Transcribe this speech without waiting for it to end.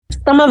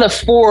some of the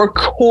 4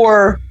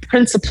 core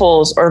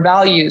principles or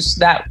values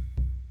that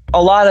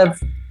a lot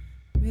of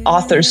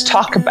authors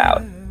talk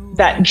about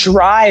that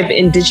drive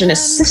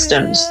Indigenous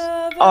systems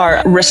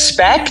are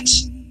respect,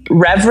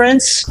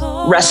 reverence,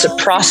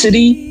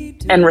 reciprocity,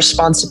 and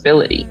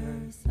responsibility.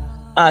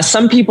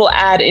 Some people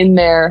add in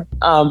there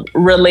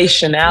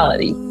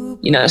relationality,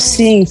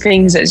 seeing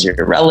things as your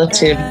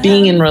relative,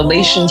 being in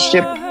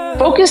relationship,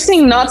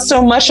 focusing not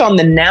so much on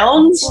the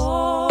nouns,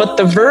 but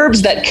the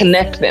verbs that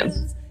connect them,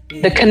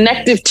 the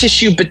connective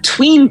tissue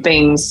between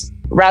things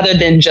rather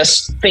than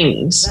just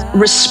things.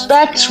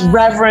 Respect,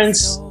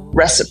 reverence,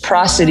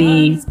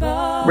 reciprocity,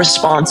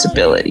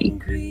 responsibility.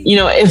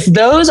 If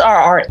those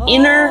are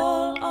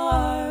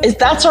if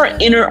that's our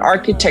inner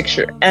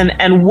architecture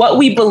and what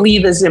we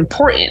believe is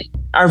important,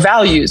 our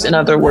values, in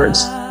other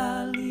words,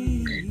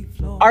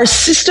 our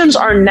systems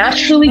are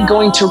naturally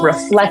going to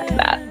reflect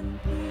that.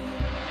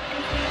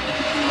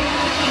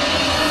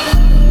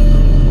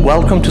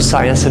 Welcome to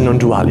Science and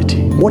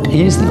Non-Duality. What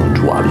is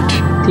non-duality?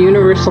 The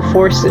universal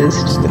forces.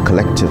 It's the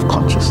collective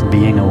consciousness.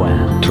 Being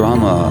aware.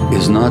 Trauma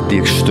is not the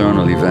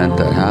external event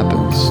that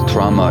happens.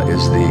 Trauma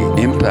is the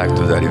impact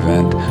of that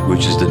event,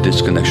 which is the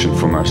disconnection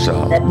from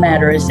ourselves. That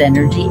matter is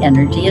energy.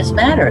 Energy is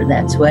matter.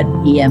 That's what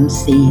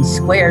EMC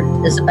squared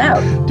is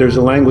about. There's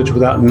a language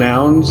without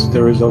nouns.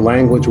 There is a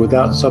language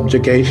without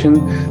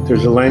subjugation.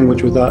 There's a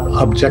language without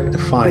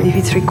objectifying. But if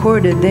it's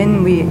recorded,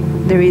 then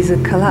there is a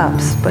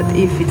collapse. But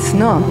if it's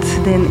not,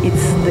 then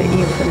it's the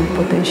infinite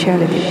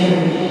potentiality.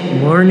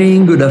 Good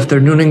morning, good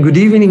afternoon, and good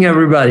evening,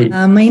 everybody.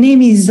 My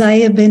name is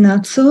Zaya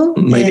Benazzo.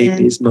 My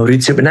name is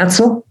Maurizio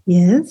Benazzo.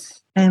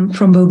 Yes, I'm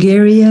from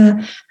Bulgaria.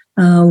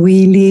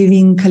 We live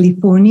in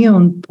California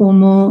on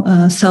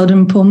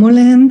southern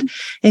Pomoland.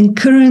 And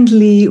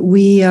currently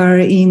we are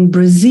in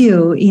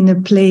Brazil in a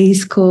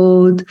place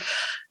called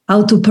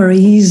Alto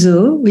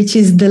Paraíso, which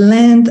is the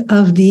land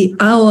of the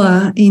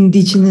Awa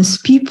indigenous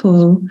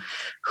people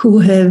who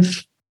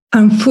have,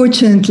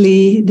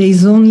 unfortunately,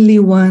 there's only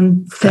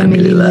one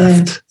family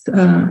left.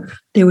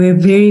 They were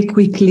very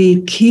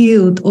quickly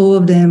killed, all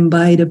of them,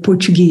 by the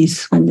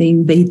Portuguese when they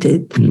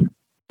invaded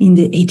in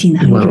the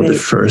 1800s. One of the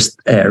first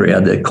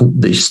area that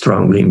they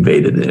strongly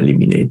invaded and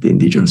eliminated the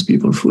indigenous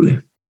people fully.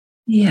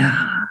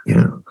 Yeah.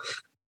 Yeah.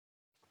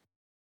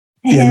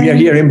 Yeah, we are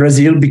here in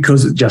Brazil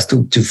because, just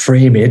to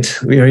frame it,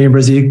 we are in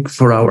Brazil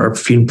for our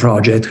film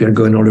project. We are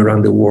going all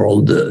around the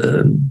world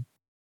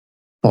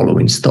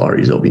following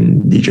stories of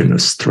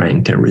indigenous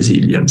strength and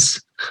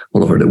resilience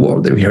all over the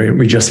world. And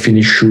we just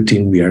finished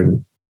shooting. We are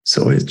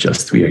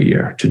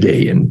here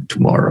today, and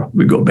tomorrow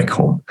we go back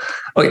home.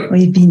 Okay.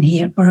 We've been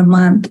here for a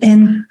month,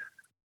 and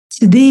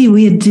today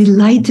we are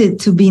delighted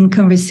to be in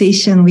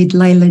conversation with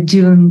Lyla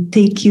June.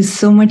 Thank you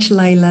so much,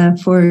 Lyla,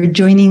 for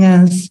joining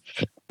us.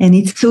 And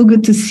it's so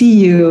good to see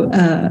you.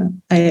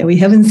 We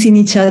haven't seen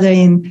each other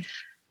in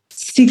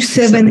 6,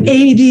 7,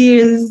 8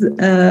 years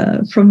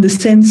from the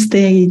same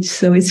stage.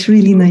 So it's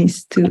really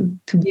nice to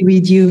be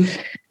with you.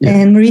 Yeah.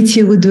 And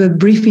Maurizio will do a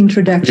brief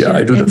introduction. Yeah,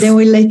 and then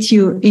we'll let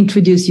you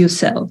introduce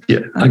yourself.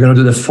 Yeah, I'm going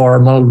to do the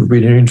formal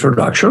written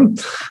introduction.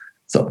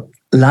 So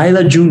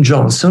Lyla June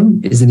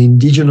Johnson is an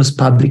indigenous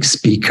public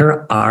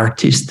speaker,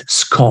 artist,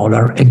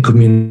 scholar, and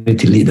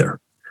community leader.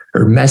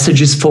 Her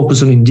messages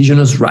focus on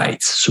indigenous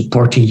rights,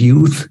 supporting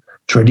youth,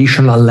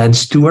 traditional land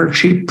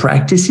stewardship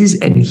practices,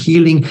 and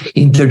healing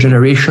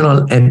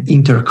intergenerational and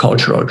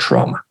intercultural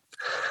trauma.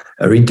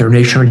 Her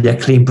internationally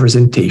acclaimed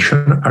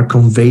presentations are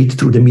conveyed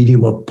through the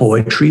medium of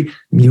poetry,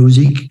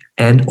 music,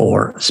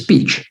 and/or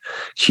speech.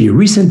 She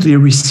recently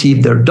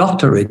received her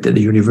doctorate at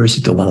the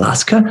University of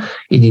Alaska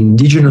in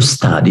Indigenous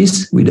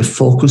Studies with a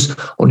focus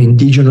on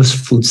indigenous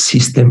food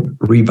system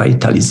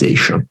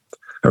revitalization.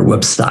 Her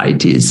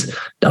website is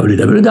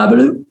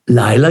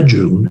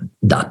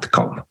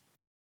www.lylajune.com.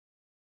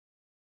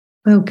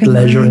 Welcome,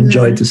 Pleasure and Lyla.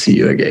 joy to see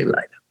you again,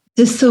 Lyla.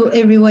 Just so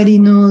everybody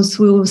knows,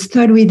 we'll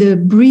start with a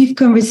brief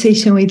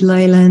conversation with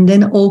Lyla and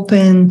then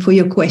open for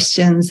your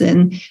questions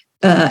and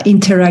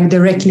interact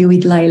directly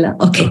with Lyla.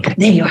 Okay,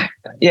 there you are.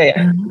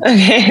 Yeah.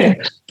 Okay.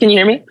 Can you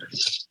hear me?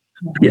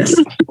 Yes.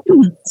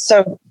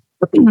 So,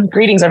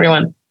 greetings,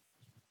 everyone.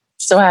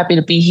 So happy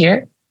to be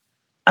here.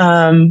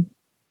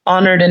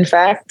 Honored, in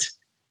fact.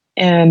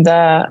 And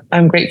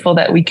I'm grateful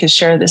that we could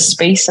share this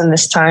space and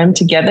this time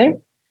together.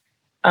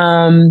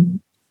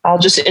 I'll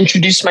just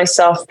introduce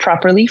myself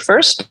properly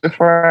first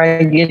before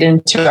I get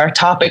into our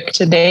topic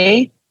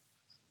today.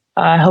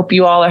 I hope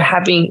you all are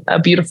having a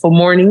beautiful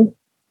morning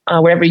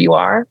wherever you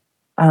are.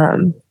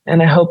 And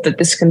I hope that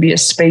this can be a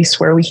space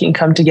where we can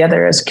come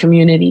together as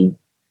community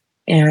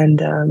and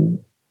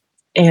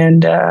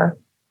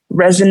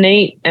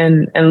resonate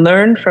and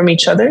learn from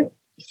each other.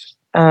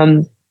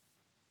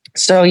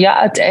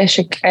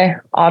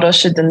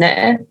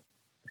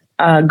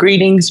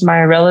 Greetings,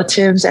 my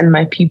relatives and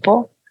my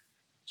people.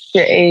 I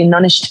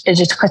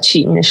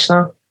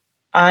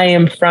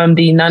am from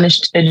the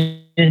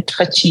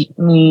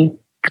Nanishtijitkachi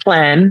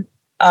clan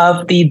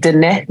of the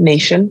Dene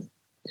Nation.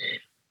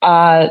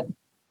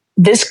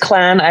 This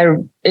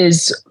clan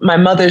is my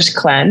mother's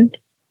clan.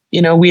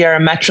 we are a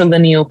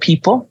matrilineal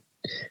people.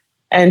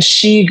 And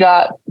she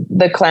got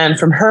the clan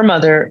from her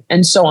mother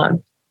and so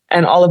on.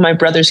 And all of my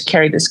brothers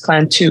carry this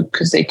clan too,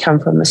 because they come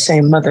from the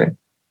same mother.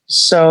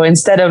 So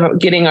instead of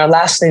getting our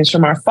last names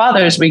from our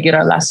fathers, we get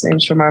our last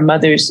names from our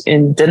mothers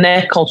in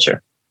Dene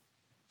culture.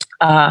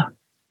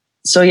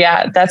 So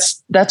yeah,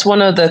 that's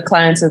one of the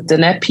clans of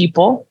Dene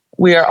people.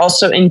 We are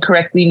also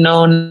incorrectly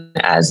known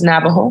as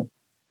Navajo.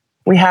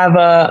 We have,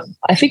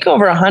 I think,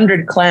 over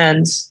 100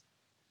 clans.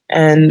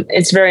 And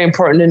it's very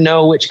important to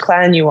know which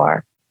clan you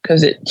are,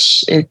 because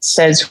it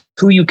says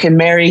who you can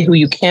marry, who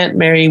you can't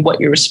marry, what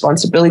your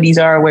responsibilities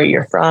are, where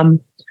you're from,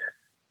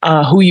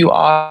 who you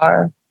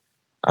are.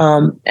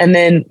 And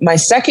then my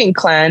second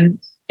clan,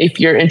 if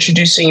you're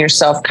introducing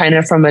yourself kind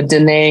of from a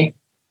Dene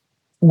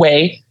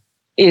way,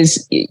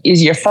 is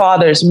your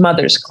father's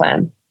mother's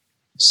clan.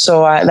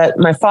 So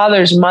my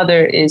father's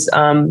mother is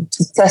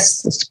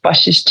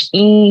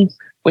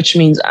which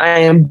means I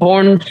am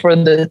born for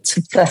the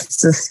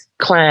Tsetsas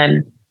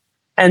clan.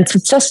 And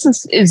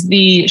Tsetsas is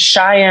the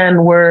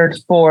Cheyenne word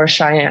for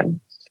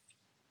Cheyenne.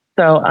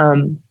 So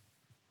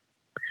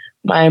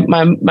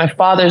my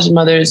father's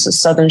mother is a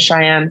Southern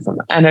Cheyenne from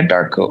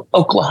Anadarko,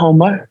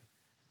 Oklahoma,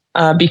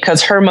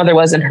 because her mother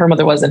was, and her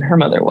mother was, and her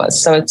mother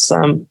was. So it's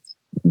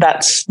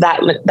that's that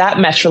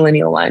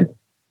matrilineal line.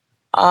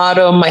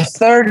 Otto, my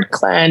third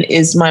clan,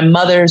 is my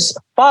mother's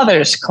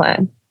father's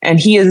clan, and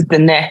he is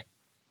Dene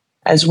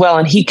as well,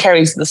 and he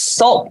carries the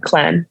Salt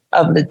clan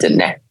of the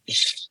Dene.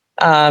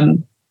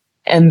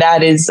 And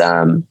that is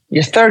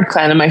your third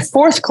clan. And my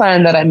fourth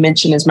clan that I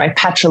mentioned is my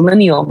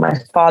patrilineal, my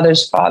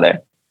father's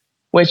father,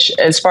 which,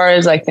 as far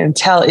as I can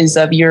tell, is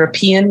of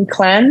European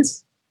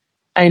clans.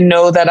 I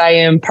know that I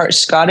am part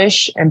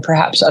Scottish and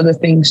perhaps other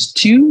things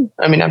too.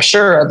 I mean, I'm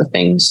sure other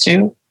things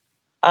too,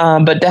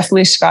 but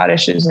definitely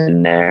Scottish is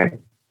in there.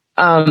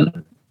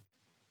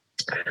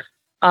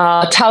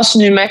 Taos,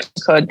 New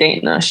Mexico,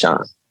 Dayton,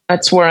 Sean.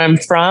 That's where I'm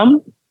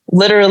from.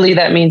 Literally,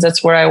 that means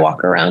that's where I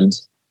walk around.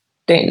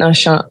 Dayton,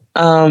 Sean.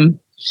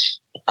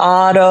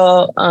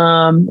 Otto,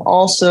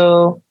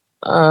 also,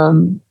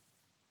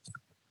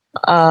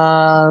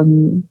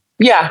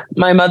 yeah,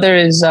 my mother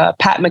is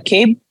Pat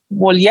McCabe.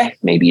 Well, yeah,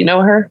 maybe you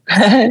know her.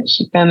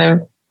 She kind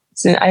of,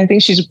 I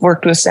think she's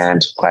worked with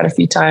Sand quite a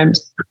few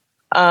times.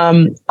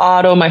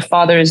 Otto, my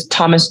father is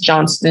Thomas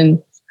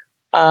Johnston.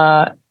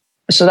 So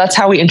that's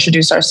how we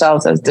introduce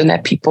ourselves as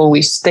Dene people.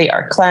 We state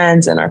our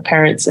clans and our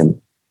parents,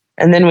 and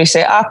then we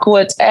say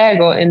Akuat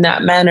ego in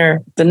that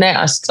manner. Dene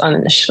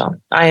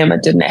I am a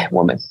Dene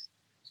woman.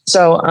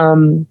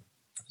 So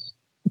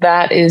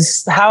that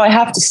is how I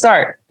have to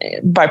start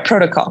by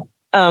protocol.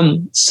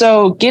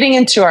 So getting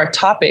into our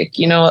topic,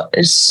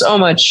 there's so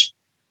much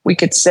we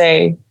could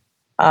say,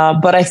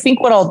 but I think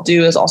what I'll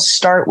do is I'll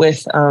start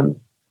with, the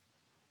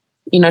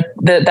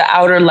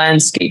outer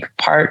landscape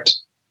part,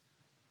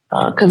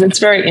 because it's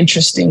very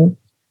interesting.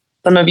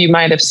 Some of you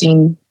might have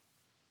seen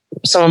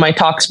some of my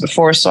talks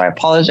before, so I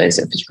apologize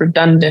if it's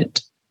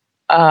redundant,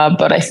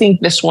 but I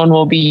think this one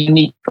will be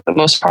unique for the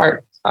most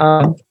part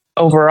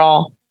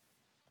overall.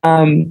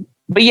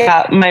 But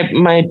yeah,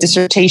 my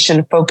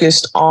dissertation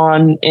focused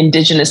on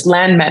indigenous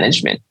land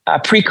management,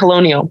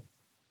 pre-colonial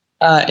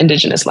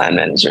indigenous land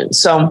management.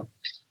 So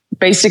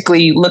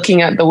basically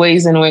looking at the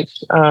ways in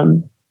which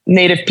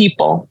Native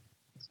people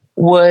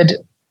would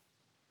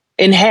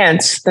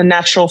enhance the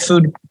natural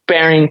food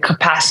bearing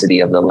capacity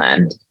of the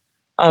land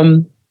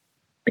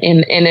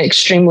in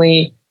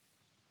extremely,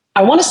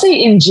 I want to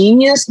say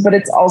ingenious, but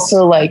it's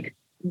also like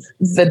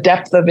the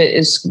depth of it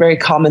is very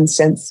common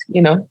sense.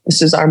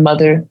 This is our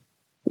mother.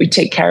 We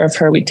take care of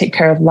her. We take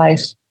care of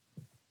life.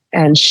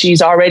 And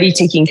she's already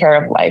taking care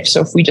of life.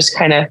 So if we just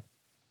kind of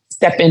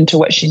step into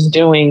what she's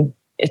doing,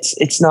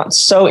 it's not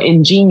so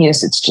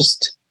ingenious. It's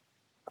just,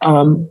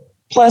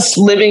 plus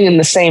living in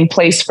the same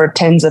place for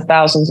tens of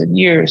thousands of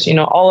years,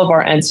 all of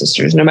our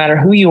ancestors, no matter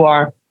who you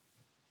are,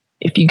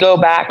 if you go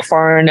back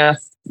far enough,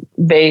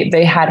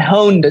 they had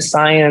honed a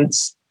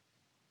science,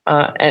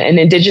 and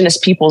indigenous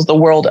peoples the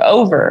world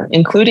over,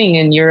 including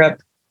in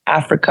Europe,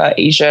 Africa,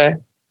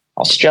 Asia,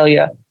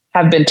 Australia,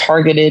 have been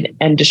targeted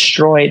and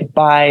destroyed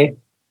by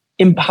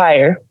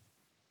empire.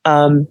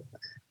 And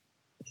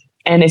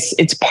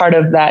it's part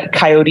of that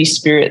coyote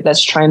spirit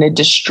that's trying to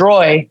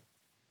destroy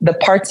the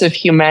parts of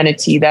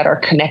humanity that are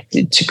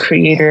connected to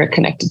creator,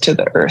 connected to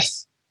the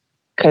earth.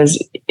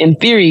 Because in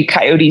theory,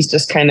 coyote's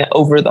just kind of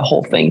over the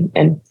whole thing,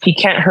 and he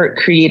can't hurt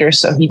creator.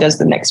 So he does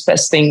the next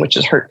best thing, which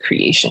is hurt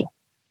creation.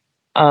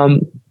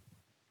 And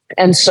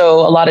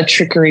so a lot of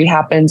trickery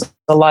happens,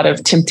 a lot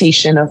of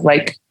temptation of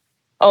like,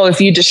 oh,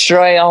 if you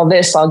destroy all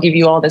this, I'll give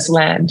you all this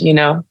land,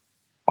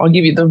 I'll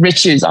give you the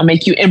riches, I'll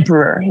make you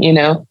emperor,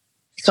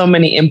 So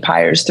many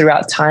empires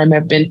throughout time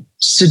have been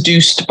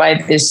seduced by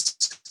this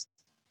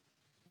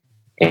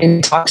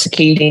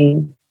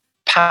intoxicating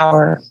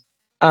power,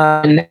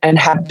 and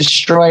have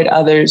destroyed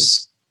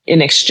others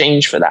in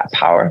exchange for that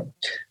power.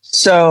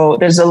 So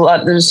there's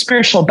a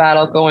spiritual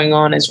battle going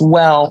on as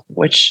well,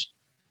 which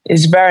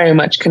is very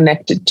much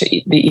connected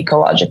to the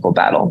ecological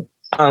battle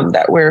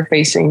that we're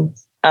facing.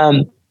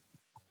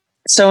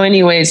 So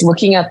anyways,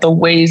 looking at the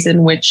ways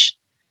in which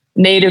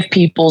native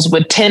peoples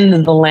would tend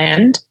the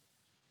land.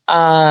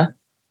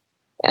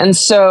 And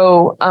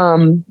so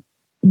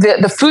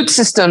the food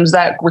systems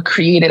that were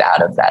created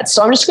out of that.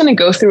 So I'm just going to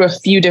go through a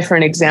few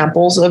different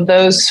examples of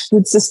those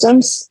food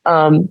systems.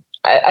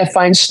 I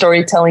find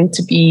storytelling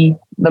to be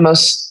the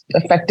most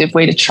effective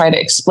way to try to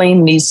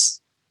explain these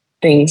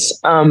things.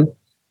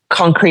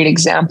 Concrete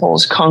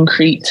examples,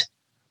 concrete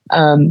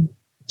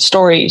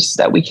stories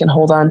that we can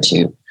hold on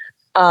to.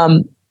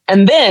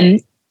 And then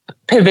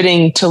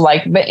pivoting to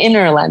like the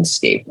inner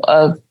landscape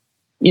of,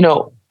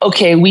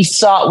 okay, we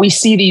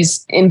see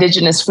these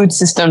indigenous food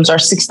systems are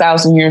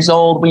 6,000 years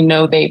old. We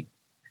know 35%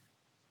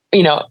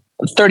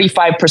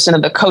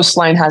 of the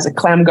coastline has a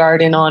clam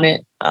garden on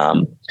it.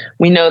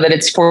 We know that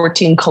it's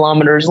 14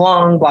 kilometers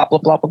long, blah, blah,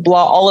 blah, blah,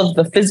 blah, all of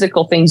the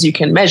physical things you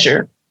can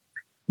measure.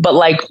 But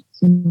like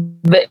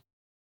the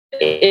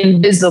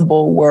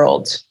invisible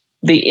world,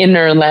 the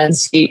inner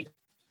landscape,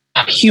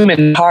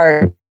 human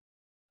heart,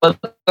 what's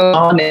going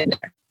on in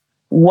there?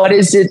 What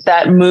is it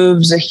that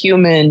moves a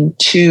human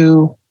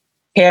to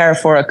care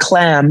for a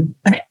clam?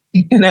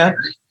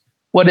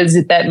 What is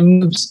it that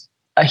moves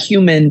a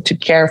human to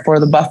care for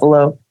the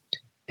buffalo,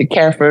 to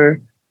care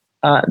for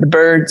the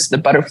birds, the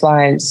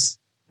butterflies,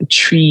 the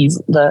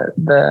trees,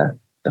 the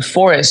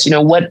forest?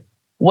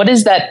 What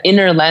is that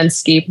inner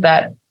landscape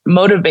that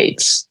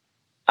motivates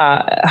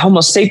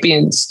Homo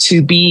sapiens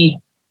to be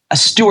a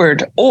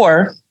steward?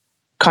 Or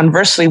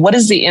conversely, what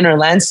is the inner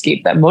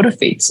landscape that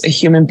motivates a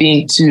human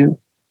being to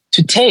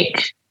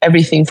take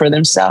everything for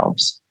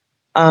themselves?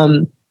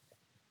 And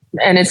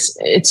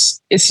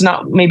it's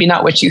not, maybe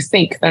not what you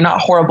think. They're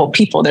not horrible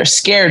people. They're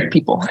scared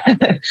people.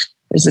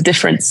 There's a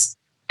difference.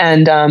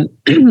 And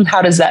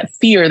how does that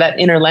fear, that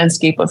inner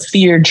landscape of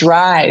fear,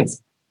 drive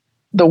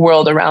the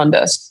world around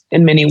us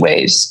in many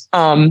ways?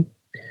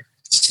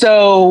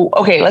 So,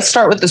 okay, let's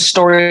start with the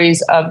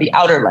stories of the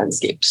outer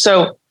landscape.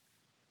 So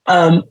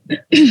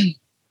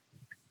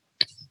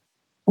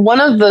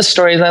one of the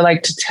stories I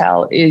like to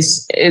tell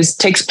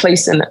takes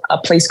place in a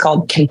place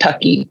called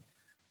Kentucky,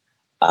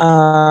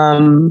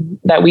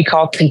 that we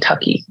call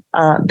Kentucky.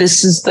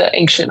 This is the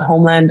ancient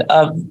homeland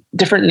of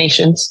different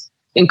nations,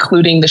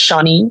 including the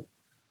Shawnee.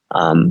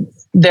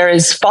 There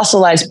is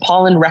fossilized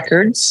pollen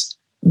records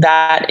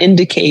that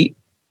indicate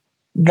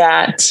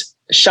that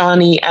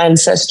Shawnee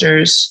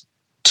ancestors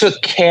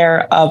took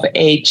care of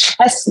a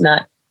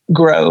chestnut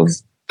grove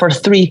for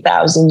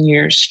 3,000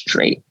 years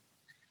straight.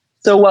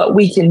 So what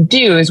we can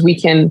do is we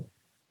can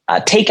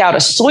take out a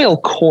soil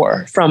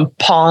core from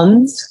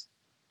ponds,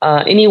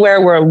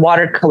 anywhere where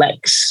water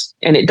collects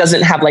and it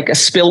doesn't have like a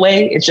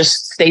spillway, it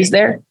just stays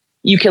there.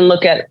 You can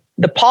look at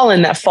the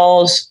pollen that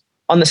falls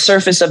on the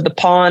surface of the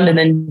pond and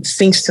then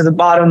sinks to the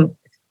bottom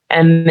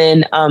and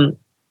then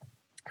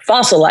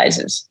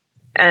fossilizes.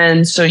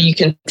 And so you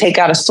can take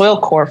out a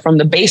soil core from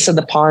the base of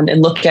the pond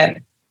and look at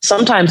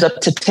sometimes up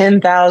to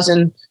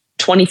 10,000,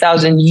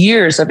 20,000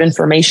 years of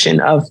information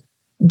of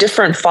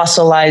different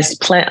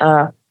fossilized plant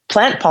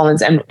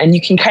pollens. And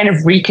you can kind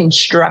of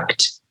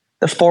reconstruct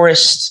the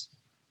forest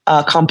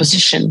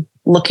composition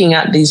looking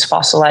at these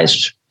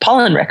fossilized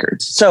pollen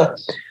records. So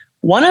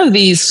one of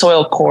these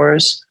soil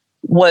cores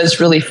was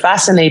really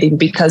fascinating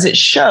because it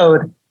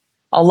showed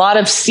a lot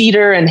of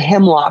cedar and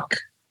hemlock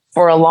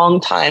for a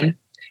long time.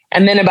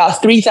 And then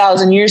about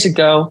 3,000 years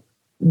ago,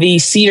 the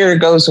cedar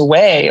goes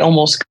away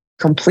almost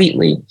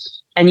completely.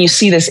 And you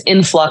see this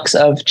influx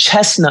of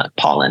chestnut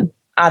pollen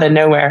out of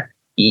nowhere.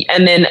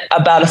 And then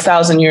about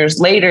 1,000 years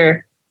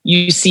later,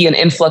 you see an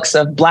influx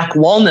of black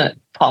walnut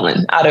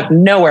pollen out of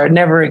nowhere. It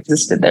never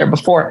existed there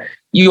before.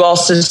 You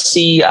also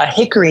see a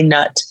hickory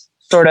nut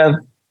sort of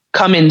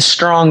come in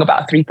strong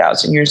about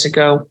 3,000 years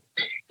ago.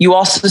 You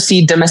also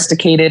see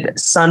domesticated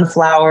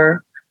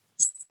sunflower,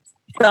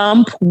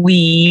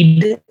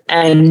 thumpweed,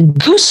 and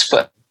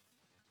goosefoot,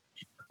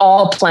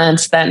 all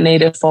plants that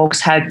native folks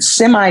had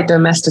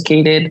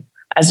semi-domesticated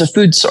as a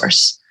food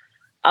source.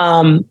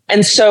 And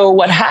so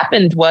what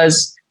happened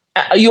was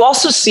you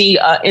also see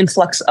an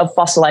influx of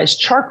fossilized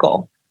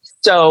charcoal.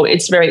 So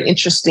it's very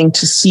interesting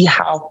to see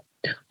how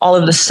all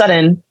of a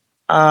sudden,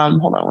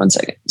 hold on one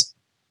second.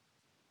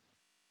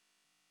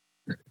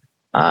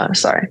 How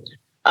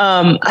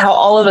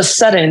all of a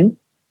sudden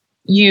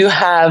you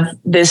have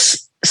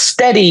this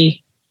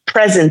steady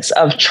presence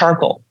of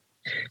charcoal.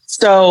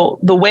 So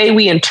the way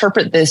we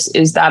interpret this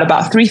is that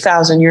about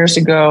 3,000 years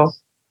ago,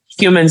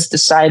 humans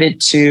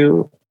decided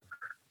to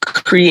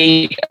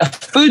create a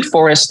food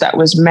forest that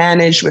was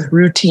managed with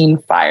routine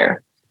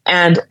fire.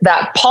 And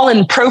that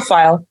pollen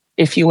profile,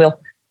 if you will,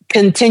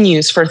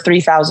 continues for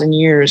 3,000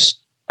 years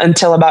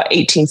until about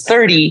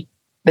 1830.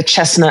 The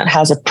chestnut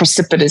has a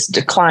precipitous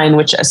decline,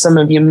 which, as some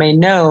of you may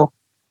know,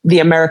 the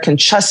American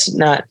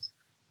chestnut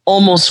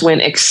almost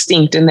went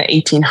extinct in the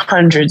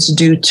 1800s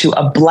due to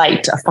a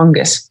blight, a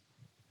fungus.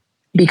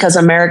 Because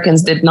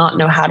Americans did not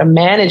know how to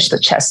manage the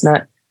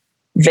chestnut,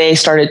 they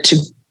started to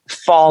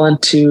fall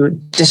into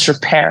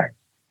disrepair.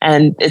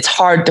 And it's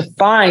hard to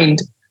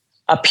find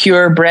a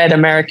purebred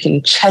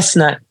American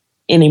chestnut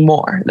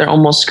anymore. They're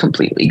almost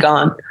completely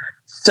gone.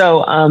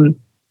 So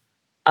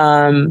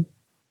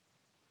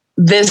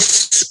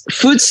this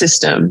food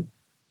system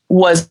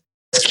was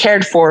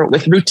cared for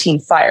with routine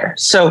fire.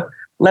 So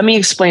let me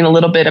explain a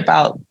little bit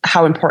about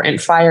how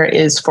important fire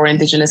is for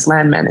indigenous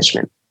land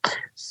management.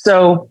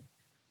 So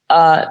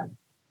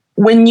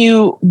when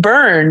you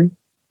burn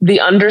the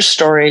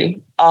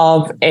understory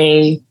of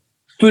a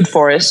food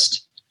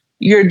forest,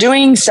 you're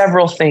doing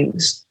several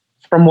things.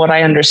 From what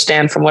I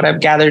understand, from what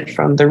I've gathered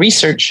from the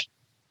research,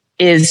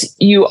 is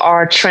you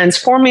are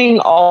transforming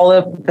all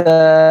of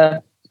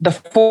the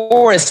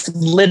forest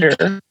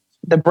litter,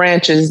 the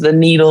branches, the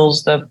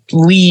needles, the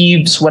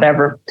leaves,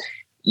 whatever.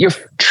 You're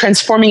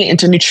transforming it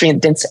into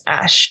nutrient-dense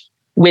ash,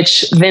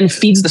 which then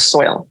feeds the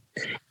soil.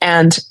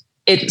 And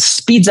it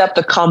speeds up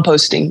the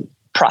composting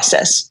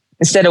process.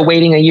 Instead of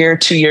waiting a year,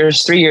 2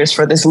 years, 3 years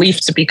for this leaf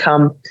to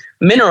become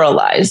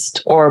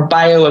mineralized or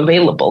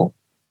bioavailable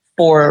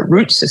for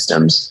root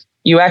systems,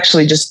 you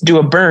actually just do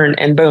a burn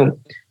and boom,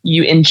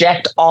 you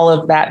inject all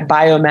of that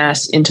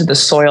biomass into the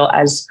soil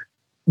as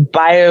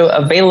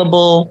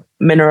bioavailable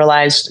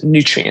mineralized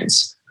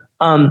nutrients.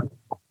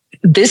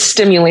 This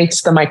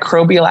stimulates the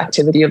microbial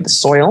activity of the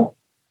soil.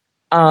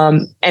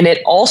 And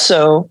it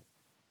also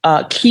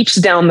keeps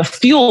down the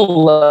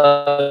fuel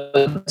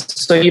load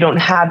so you don't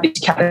have these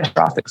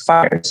catastrophic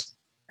fires.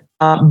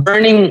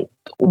 Burning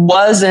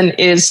was and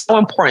is so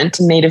important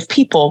to Native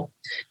people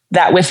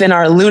that within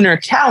our lunar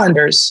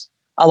calendars,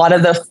 a lot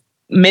of the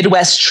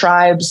Midwest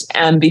tribes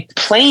and the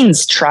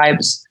Plains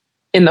tribes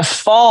in the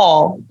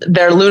fall,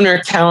 their lunar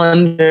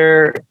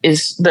calendar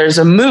is, there's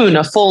a moon,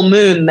 a full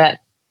moon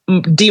that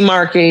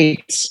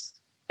demarcates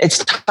it's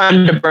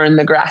time to burn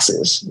the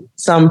grasses.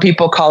 Some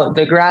people call it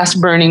the grass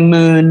burning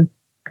moon.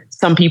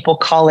 Some people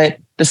call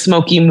it the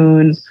smoky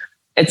moon,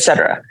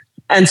 etc.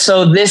 And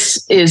so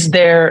this is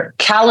their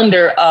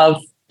calendar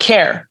of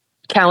care,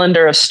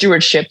 calendar of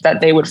stewardship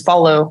that they would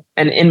follow.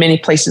 And in many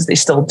places they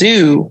still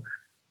do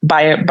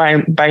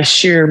by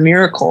sheer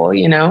miracle,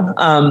 you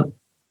know?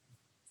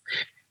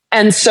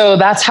 And so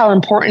that's how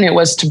important it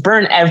was to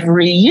burn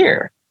every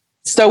year.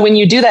 So when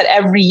you do that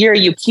every year,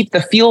 you keep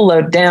the fuel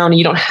load down.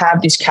 You don't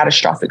have these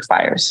catastrophic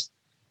fires.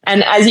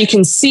 And as you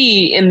can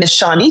see in the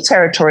Shawnee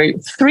territory,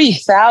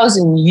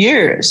 3,000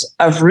 years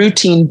of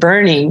routine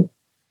burning,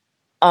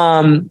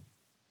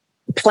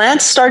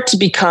 plants start to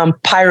become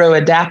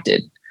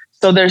pyroadapted.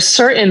 So there's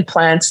certain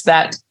plants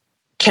that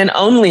can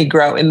only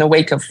grow in the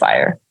wake of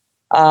fire.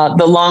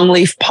 The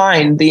longleaf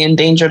pine, the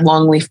endangered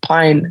longleaf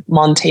pine,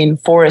 montane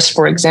forest,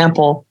 for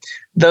example,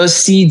 those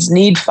seeds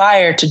need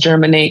fire to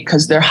germinate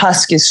because their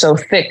husk is so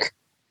thick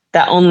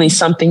that only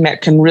something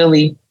that can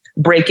really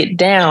break it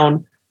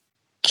down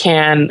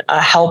can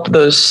help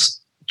those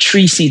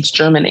tree seeds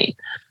germinate.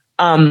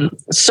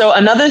 So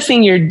another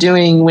thing you're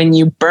doing when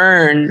you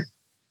burn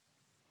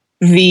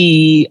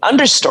the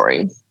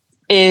understory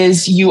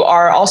is you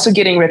are also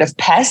getting rid of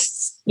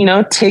pests, you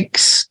know,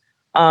 ticks,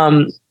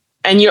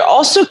 and you're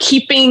also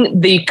keeping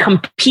the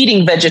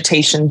competing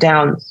vegetation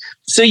down.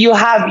 So you'll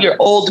have your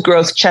old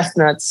growth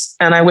chestnuts,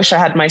 and I wish I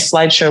had my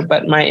slideshow,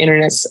 but my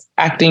internet's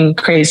acting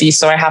crazy.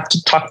 So I have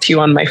to talk to you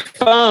on my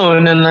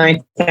phone and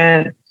I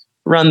can't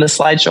run the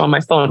slideshow on my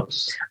phone.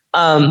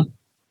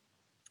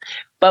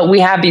 But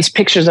we have these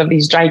pictures of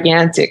these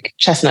gigantic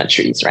chestnut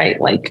trees, right?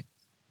 Like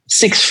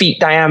 6 feet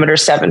diameter,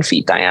 7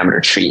 feet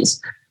diameter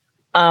trees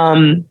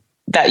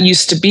that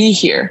used to be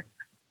here.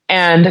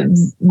 And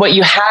what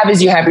you have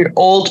is you have your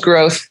old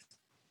growth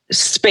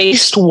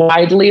spaced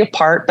widely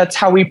apart. That's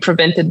how we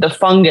prevented the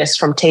fungus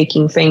from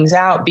taking things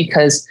out,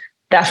 because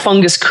that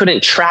fungus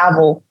couldn't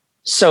travel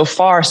so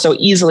far so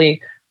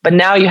easily. But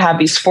now you have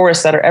these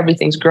forests that are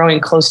everything's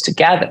growing close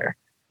together,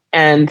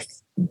 and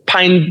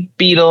pine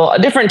beetle,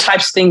 different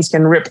types of things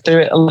can rip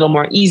through it a little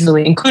more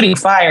easily, including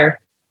fire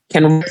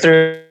can rip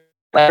through it.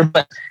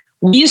 But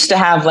we used to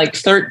have like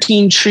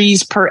 13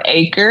 trees per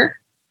acre,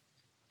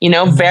 you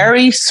know,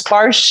 very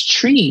sparse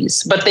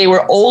trees, but they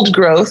were old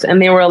growth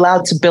and they were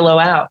allowed to billow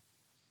out.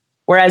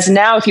 Whereas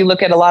now, if you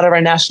look at a lot of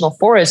our national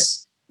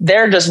forests,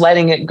 they're just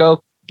letting it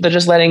go. They're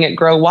just letting it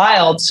grow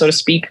wild, so to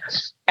speak.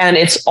 And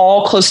it's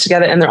all close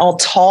together and they're all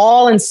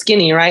tall and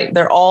skinny, right?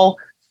 They're all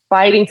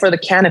fighting for the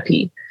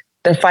canopy.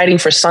 They're fighting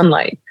for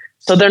sunlight.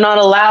 So they're not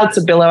allowed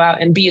to billow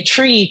out and be a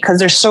tree because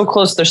they're so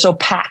close. They're so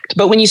packed.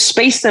 But when you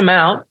space them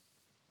out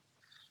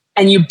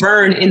and you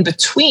burn in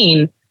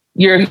between,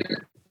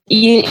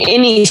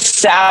 any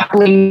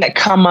sapling that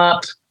come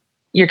up,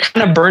 you're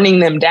kind of burning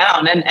them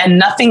down, and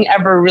nothing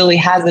ever really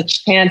has a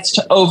chance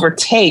to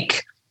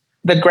overtake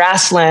the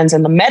grasslands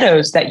and the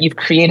meadows that you've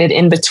created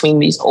in between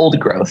these old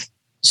growth.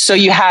 So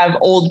you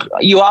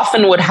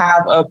often would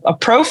have a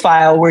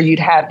profile where you'd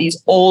have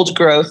these old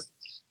growth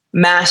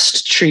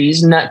mast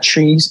trees, nut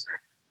trees,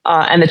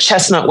 and the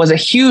chestnut was a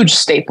huge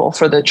staple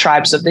for the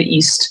tribes of the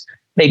East.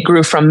 They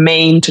grew from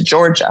Maine to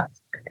Georgia.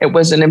 It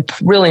was a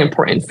really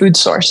important food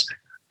source.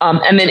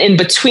 And then in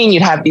between,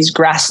 you'd have these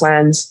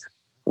grasslands,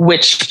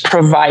 which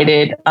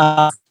provided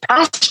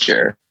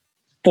pasture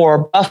for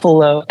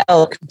buffalo,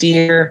 elk,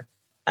 deer,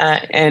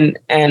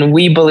 and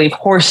we believe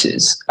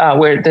horses,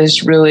 where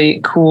there's really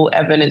cool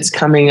evidence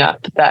coming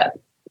up that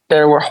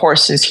there were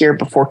horses here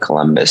before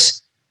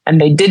Columbus, and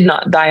they did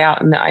not die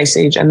out in the Ice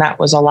Age, and that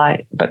was a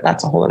lie, but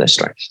that's a whole other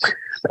story.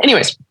 But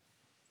anyways,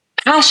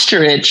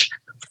 pasturage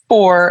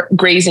for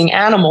grazing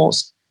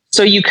animals.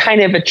 So you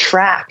kind of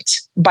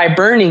attract, by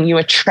burning, you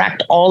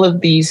attract all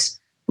of these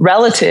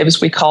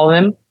relatives, we call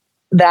them,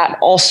 that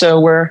also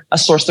were a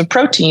source of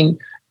protein,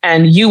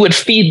 and you would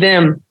feed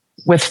them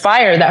with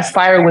fire. That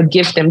fire would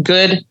give them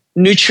good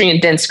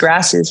nutrient dense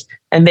grasses,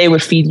 and they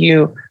would feed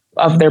you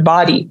of their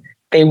body.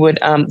 They would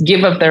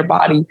give of their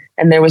body,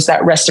 and there was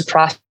that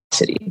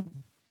reciprocity.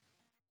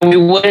 We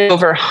wouldn't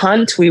over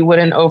hunt, we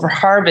wouldn't over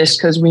harvest,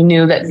 because we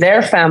knew that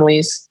their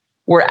families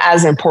were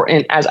as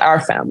important as our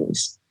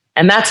families.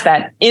 And that's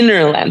that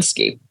inner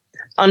landscape,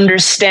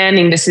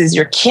 understanding this is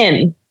your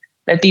kin,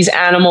 that these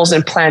animals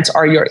and plants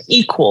are your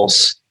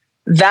equals.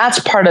 That's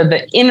part of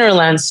the inner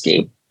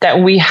landscape that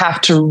we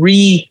have to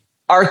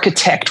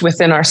re-architect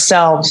within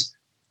ourselves,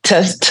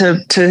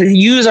 to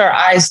use our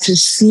eyes to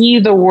see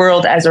the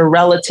world as a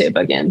relative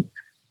again.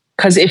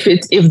 Because if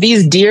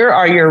these deer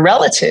are your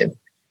relative,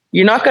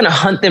 you're not going to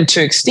hunt them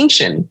to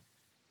extinction,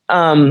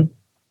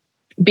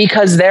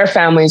 because their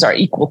families are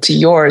equal to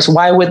yours.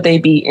 Why would they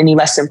be any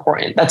less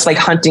important? That's like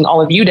hunting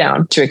all of you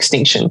down to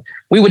extinction.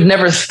 We would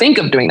never think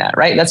of doing that,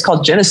 right? That's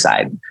called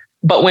genocide.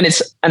 But when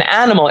it's an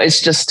animal,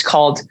 it's just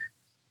called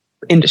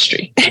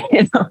industry,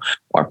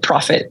 or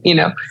profit,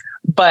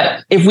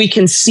 But if we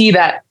can see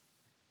that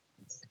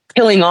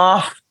killing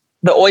off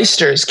the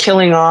oysters,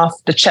 killing off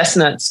the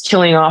chestnuts,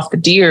 killing off the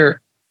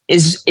deer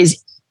is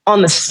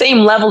on the same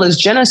level as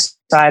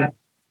genocide,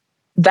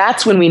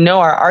 that's when we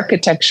know our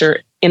architecture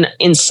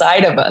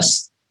inside of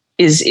us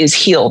is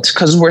healed,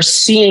 because we're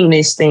seeing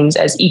these things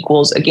as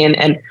equals again,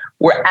 and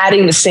we're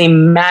adding the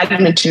same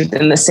magnitude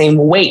and the same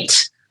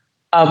weight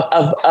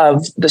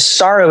of the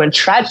sorrow and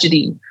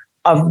tragedy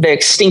of the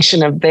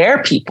extinction of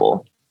their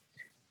people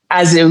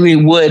as we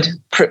would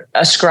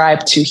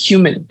ascribe to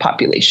human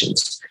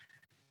populations.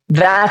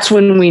 That's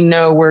when we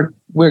know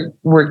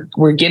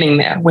we're getting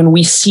there. When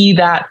we see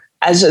that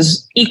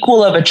as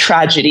equal of a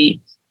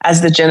tragedy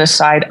as the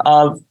genocide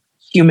of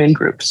human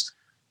groups.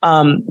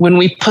 When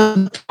we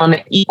put on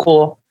an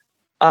equal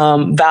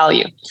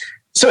value.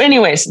 So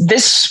anyways,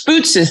 this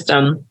food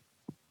system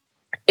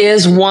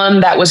is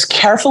one that was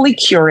carefully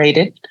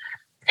curated,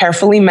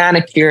 carefully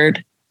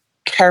manicured,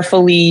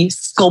 carefully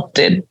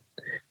sculpted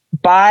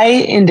by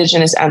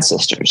indigenous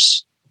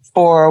ancestors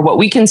for what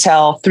we can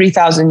tell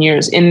 3,000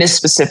 years in this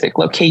specific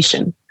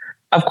location.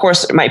 Of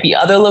course, there might be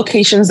other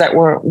locations that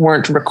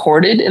weren't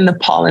recorded in the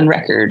pollen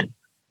record,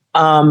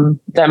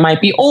 that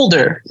might be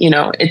older.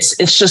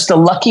 It's just a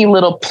lucky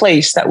little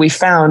place that we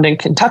found in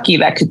Kentucky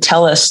that could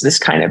tell us this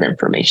kind of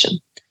information.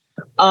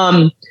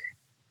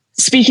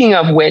 Speaking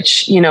of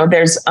which,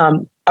 there's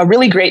a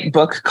really great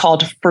book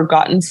called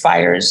Forgotten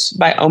Fires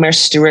by Omer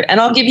Stewart. And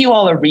I'll give you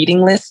all a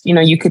reading list.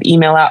 You could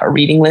email out a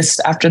reading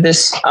list after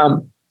this.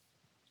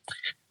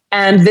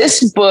 And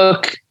this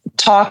book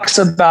talks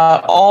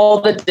about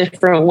all the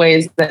different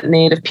ways that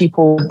Native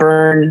people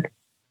burn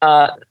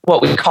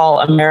what we call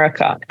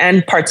America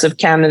and parts of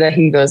Canada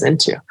he goes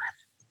into.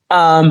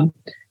 And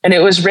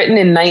it was written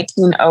in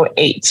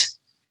 1908.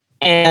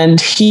 And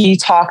he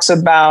talks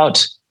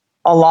about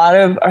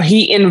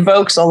he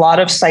invokes a lot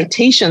of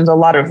citations, a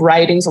lot of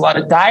writings, a lot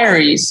of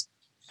diaries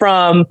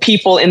from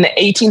people in the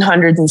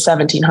 1800s and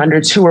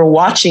 1700s who were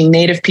watching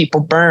Native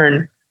people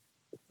burn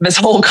this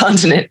whole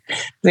continent.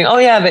 Saying, oh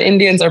yeah, the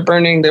Indians are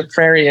burning the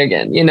prairie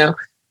again,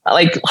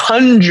 like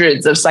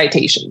hundreds of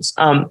citations.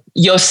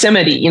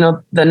 Yosemite,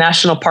 the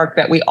national park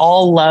that we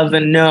all love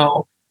and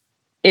know,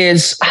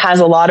 has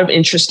a lot of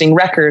interesting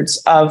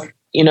records of,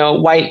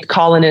 white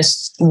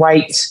colonists,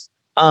 white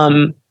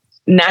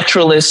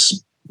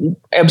naturalists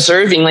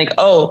observing like,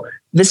 oh,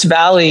 this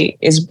valley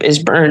is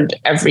burned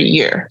every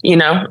year,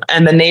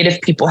 and the Native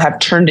people have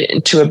turned it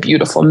into a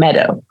beautiful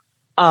meadow.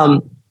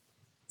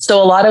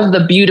 So a lot of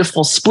the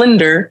beautiful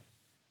splendor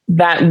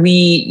that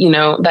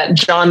that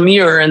John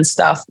Muir and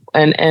stuff,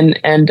 and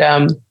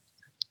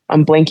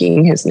I'm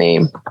blanking his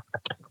name,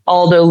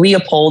 Aldo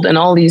Leopold, and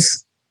all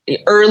these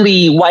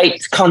early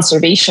white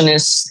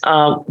conservationists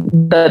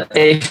that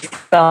they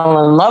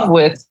fell in love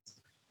with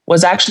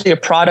was actually a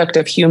product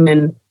of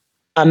human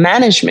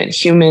management,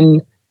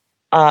 human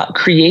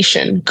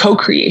creation,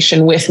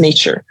 co-creation with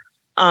nature.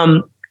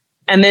 And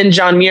then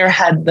John Muir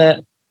had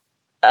the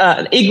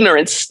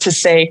ignorance to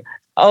say,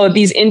 oh,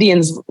 these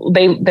Indians,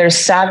 they're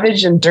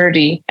savage and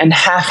dirty and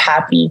half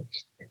happy,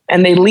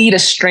 and they lead a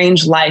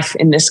strange life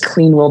in this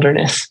clean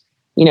wilderness.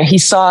 He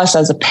saw us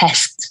as a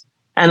pest,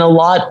 and a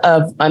lot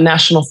of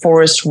national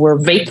forests were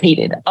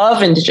vacated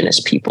of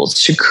indigenous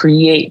peoples to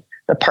create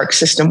the park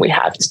system we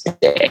have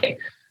today.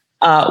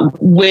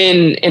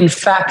 When in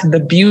fact,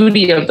 the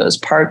beauty of those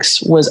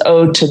parks was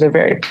owed to the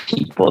very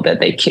people that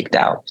they kicked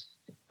out.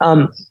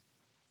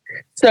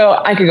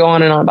 So I could go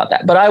on and on about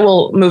that, but I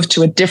will move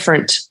to a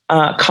different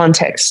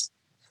context.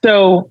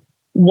 So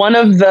one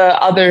of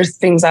the other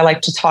things I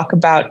like to talk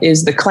about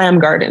is the clam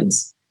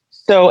gardens.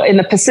 So in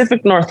the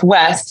Pacific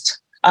Northwest,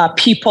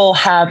 people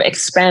have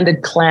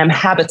expanded clam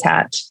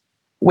habitat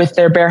with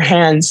their bare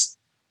hands,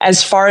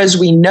 as far as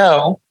we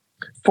know,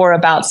 for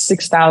about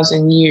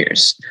 6,000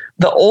 years.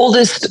 The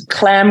oldest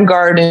clam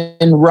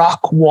garden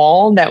rock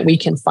wall that we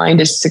can find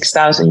is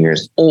 6,000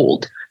 years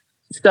old.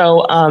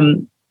 So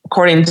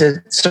according to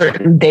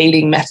certain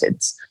dating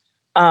methods.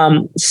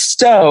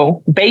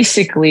 So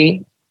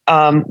basically,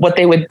 what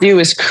they would do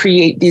is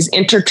create these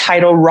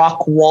intertidal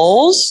rock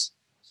walls.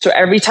 So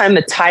every time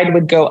the tide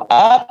would go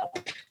up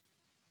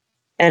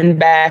and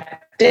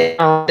back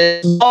down,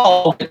 this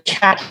wall would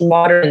catch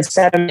water and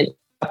sediment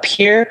up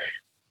here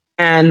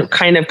and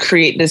kind of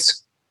create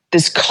this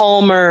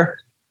calmer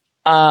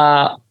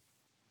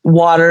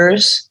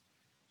waters.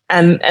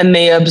 And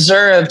they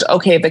observed,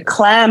 okay, the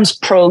clams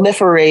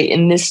proliferate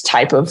in this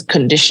type of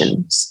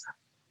conditions.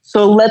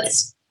 So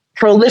let's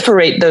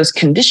proliferate those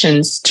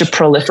conditions to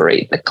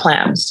proliferate the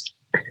clams.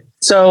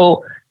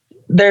 So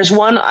there's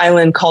one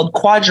island called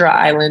Quadra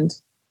Island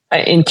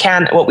in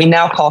what we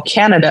now call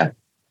Canada,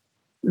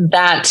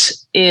 that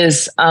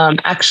is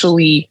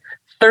actually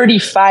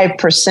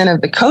 35%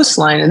 of the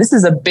coastline. And this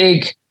is a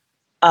big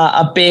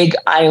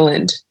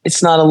island.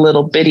 It's not a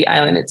little bitty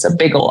island. It's a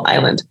big old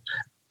island.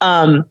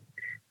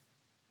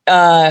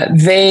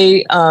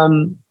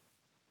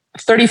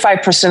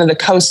 35% of the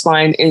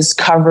coastline is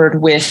covered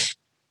with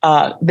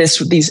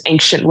these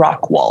ancient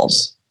rock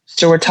walls.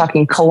 So we're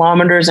talking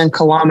kilometers and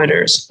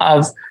kilometers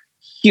of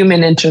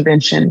human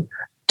intervention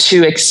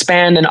to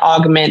expand and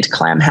augment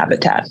clam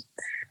habitat.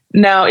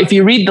 Now, if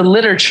you read the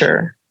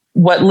literature,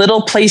 what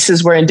little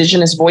places where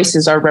indigenous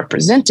voices are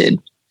represented,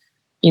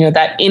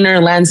 that inner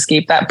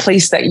landscape, that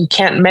place that you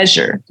can't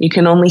measure, you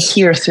can only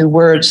hear through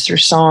words, through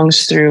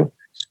songs, through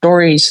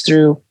stories,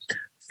 through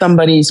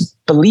somebody's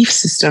belief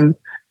system,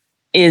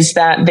 is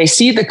that they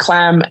see the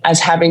clam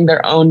as having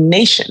their own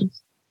nation.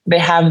 They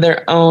have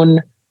their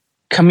own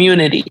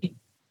community,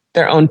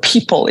 their own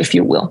people, if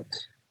you will.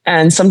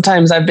 And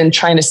sometimes I've been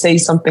trying to say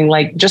something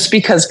like, just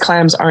because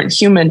clams aren't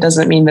human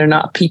doesn't mean they're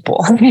not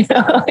people.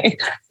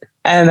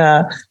 And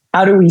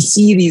how do we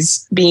see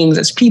these beings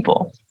as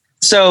people?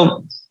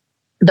 So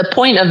the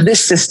point of this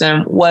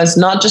system was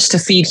not just to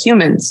feed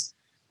humans,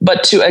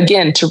 but to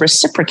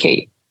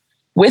reciprocate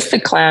with the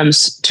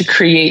clams to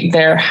create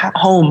their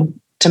home,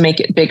 to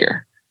make it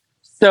bigger.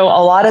 So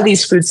a lot of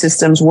these food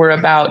systems were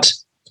about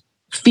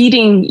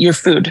feeding your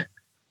food,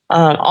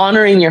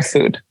 honoring your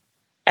food,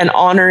 and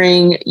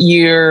honoring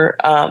their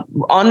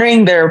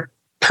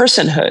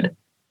personhood,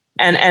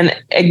 and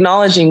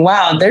acknowledging,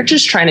 wow, they're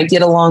just trying to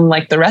get along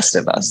like the rest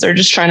of us. They're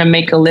just trying to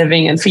make a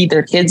living and feed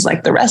their kids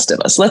like the rest of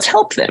us. Let's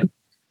help them.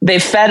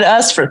 They've fed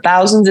us for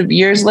thousands of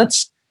years.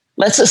 Let's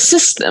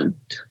assist them.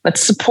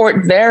 Let's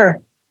support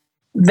their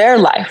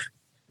life.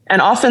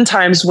 And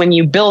oftentimes when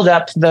you build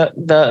up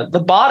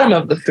the bottom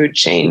of the food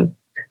chain,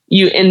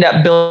 you end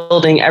up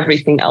building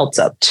everything else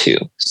up too.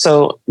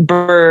 So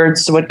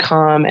birds would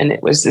come, and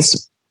it was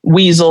this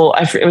weasel,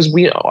 it was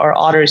weasel or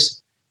otters.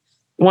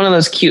 One of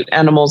those cute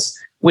animals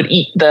would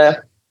eat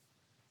the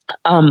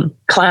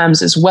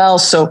clams as well.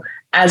 So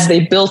as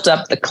they built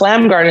up the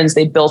clam gardens,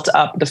 they built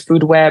up the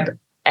food web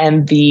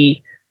and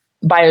the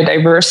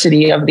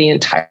biodiversity of the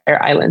entire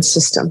island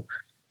system.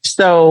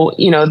 So,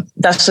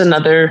 that's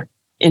another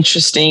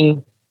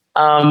interesting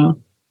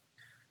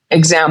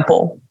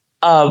example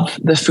of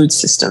the food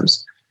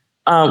systems.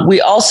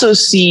 We also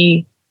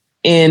see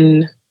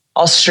in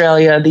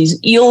Australia these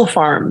eel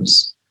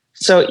farms.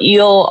 So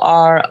eel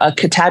are a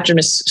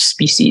catadromous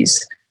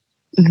species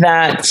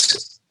that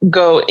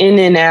go in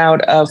and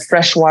out of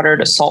freshwater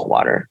to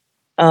saltwater.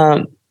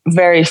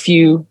 Very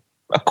few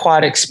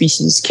aquatic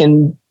species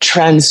can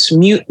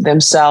transmute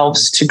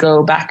themselves to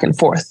go back and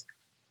forth.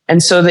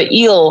 And so the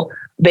eel,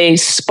 they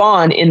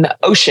spawn in the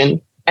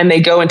ocean and they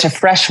go into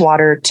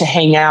freshwater to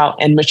hang out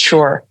and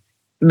mature,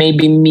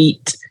 maybe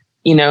meet,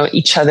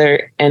 each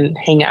other and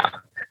hang out.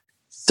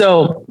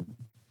 So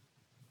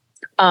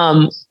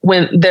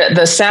when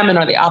the salmon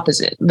are the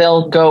opposite,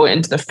 they'll go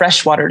into the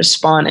freshwater to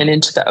spawn and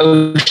into the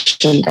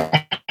ocean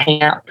to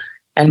hang out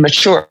and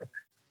mature.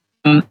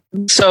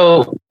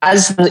 So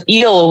as the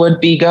eel would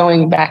be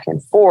going back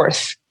and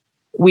forth,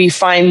 we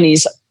find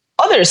these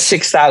other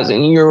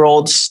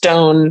 6,000-year-old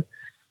stone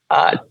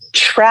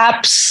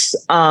traps,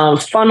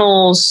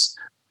 funnels,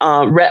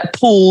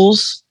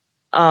 pools,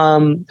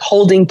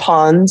 holding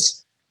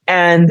ponds,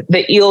 and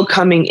the eel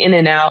coming in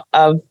and out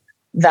of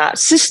that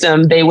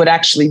system, they would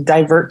actually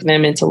divert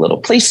them into little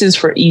places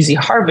for easy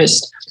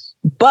harvest.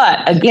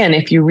 But again,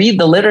 if you read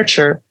the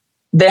literature,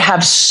 they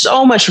have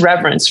so much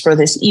reverence for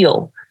this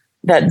eel,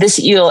 that this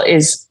eel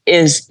is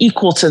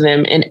equal to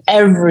them in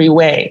every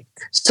way.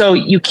 So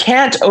you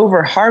can't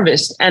over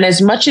harvest. And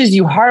as much as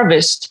you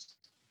harvest,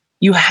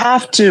 you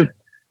have to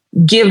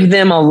give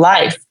them a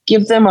life,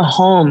 give them a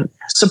home,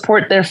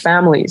 support their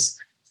families.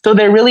 So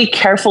they're really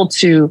careful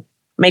to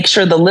make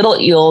sure the little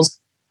eels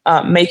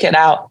make it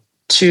out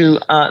to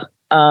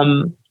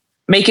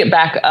make it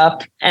back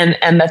up,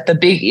 and that the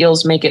big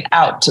eels make it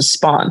out to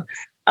spawn.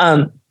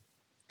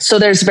 So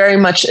there's very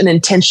much an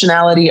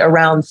intentionality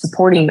around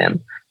supporting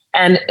them.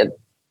 And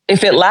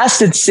if it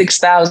lasted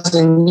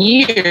 6,000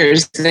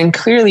 years, then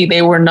clearly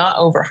they were not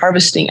over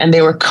harvesting, and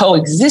they were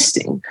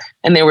coexisting,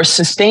 and they were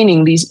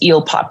sustaining these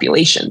eel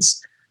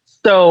populations.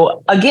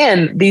 So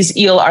again, these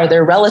eel are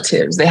their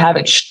relatives. They have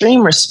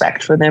extreme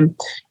respect for them,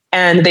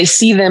 and they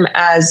see them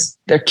as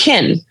their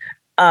kin.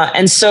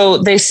 And so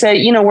they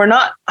say, we're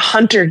not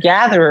hunter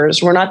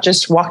gatherers. We're not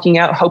just walking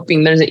out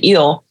hoping there's an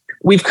eel.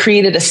 We've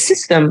created a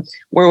system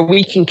where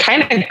we can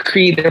kind of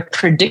create a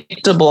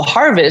predictable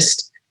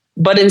harvest.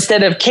 But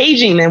instead of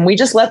caging them, we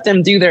just let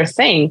them do their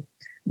thing,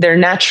 their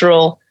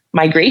natural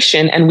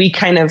migration. And we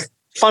kind of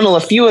funnel a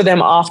few of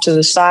them off to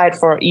the side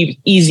for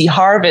easy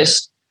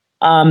harvest.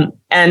 And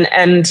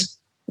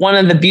one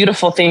of the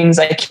beautiful things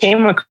I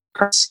came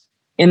across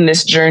in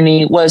this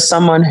journey was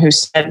someone who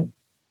said,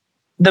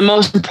 the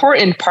most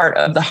important part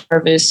of the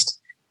harvest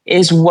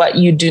is what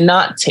you do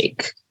not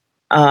take,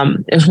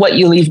 is what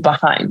you leave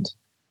behind.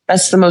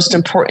 That's the most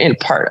important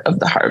part of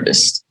the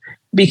harvest,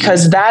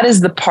 because that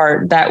is the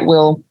part that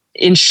will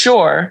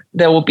ensure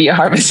there will be a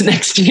harvest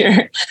next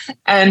year.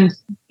 And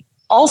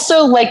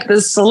also, like, the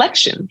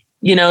selection,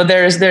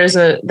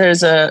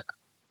 there's a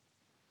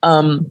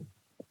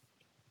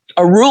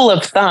rule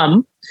of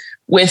thumb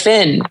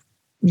within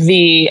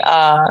the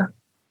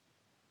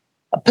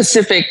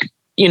Pacific,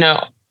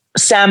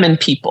 salmon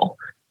people,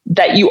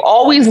 that you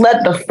always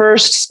let the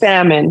first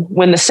salmon,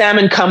 when the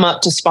salmon come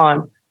up to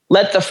spawn,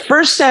 let the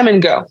first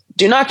salmon go.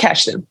 Do not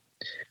catch them.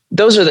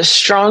 Those are the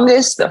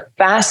strongest, the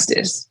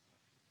fastest.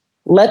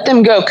 Let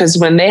them go, because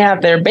when they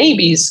have their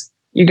babies,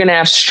 you're going to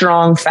have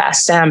strong,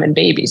 fast salmon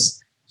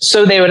babies.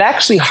 So they would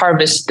actually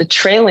harvest the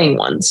trailing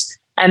ones.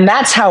 And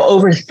that's how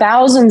over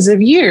thousands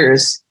of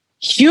years,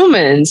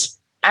 humans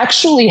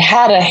actually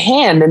had a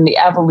hand in the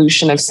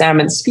evolution of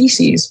salmon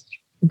species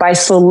by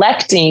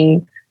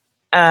selecting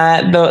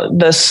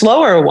the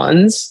slower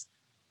ones,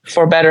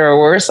 for better or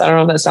worse. I don't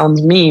know if that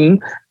sounds mean,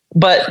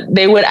 but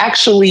they would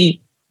actually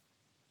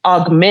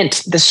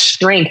augment the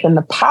strength and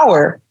the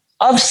power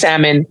of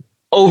salmon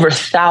over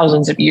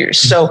thousands of years.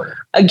 So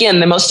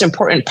again, the most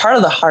important part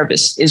of the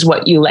harvest is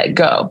what you let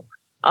go.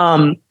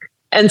 And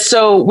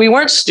so we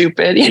weren't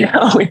stupid,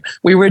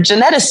 we were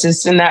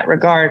geneticists in that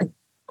regard.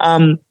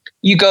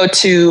 You go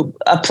to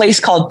a place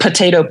called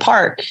Potato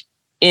Park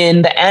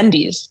in the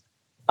Andes,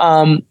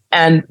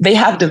 and they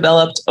have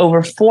developed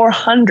over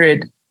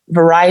 400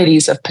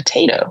 varieties of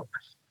potato.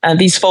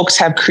 These folks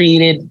have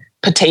created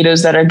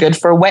potatoes that are good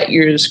for wet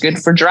years,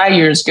 good for dry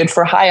years, good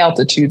for high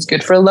altitudes,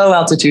 good for low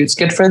altitudes,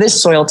 good for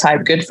this soil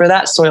type, good for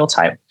that soil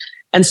type.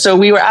 And so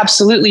we were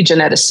absolutely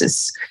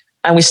geneticists,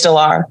 and we still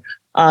are.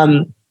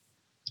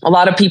 A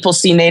lot of people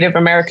see Native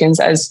Americans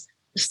as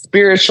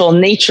spiritual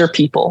nature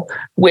people,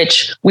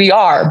 which we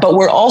are, but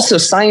we're also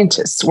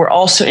scientists. We're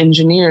also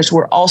engineers.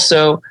 We're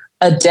also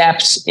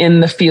adepts in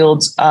the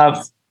fields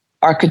of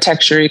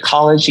architecture,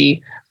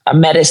 ecology,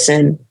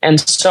 medicine, and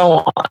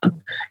so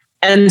on.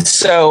 And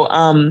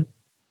so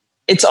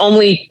it's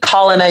only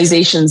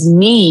colonization's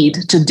need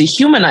to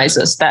dehumanize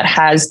us that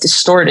has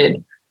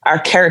distorted our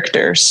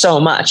character so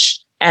much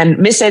and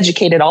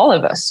miseducated all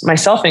of us,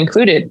 myself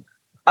included,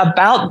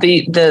 about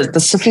the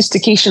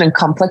sophistication and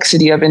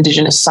complexity of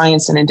indigenous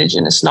science and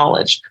indigenous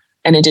knowledge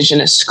and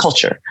indigenous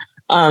culture.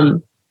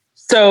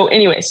 So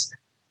anyways,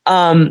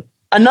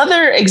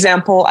 another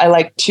example I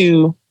like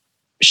to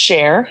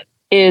share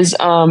is,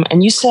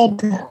 and you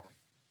said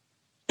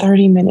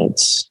 30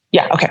 minutes.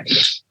 Yeah. Okay.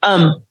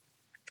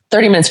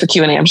 30 minutes for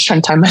Q&A. I'm just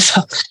trying to time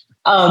myself.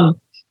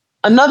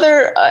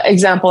 Another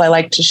example I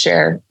like to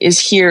share is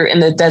here in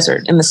the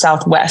desert in the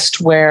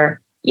Southwest, where,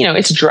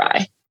 it's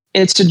dry.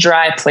 It's a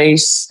dry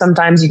place.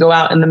 Sometimes you go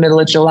out in the middle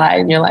of July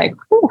and you're like,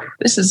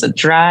 this is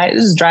dry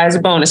as a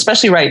bone,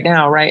 especially right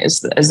now, right?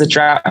 As the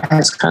drought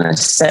has kind of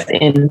set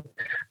in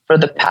for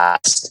the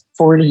past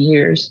 40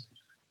 years.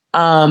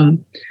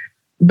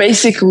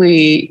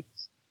 Basically,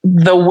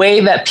 the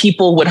way that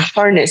people would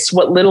harness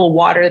what little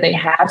water they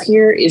have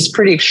here is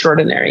pretty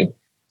extraordinary.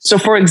 So,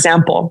 for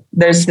example,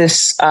 there's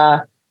this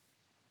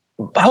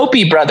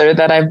Hopi brother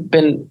that I've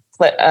been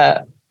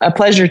a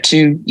pleasure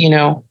to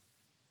know,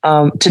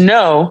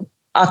 Akima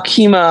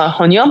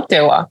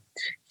Honyomtewa.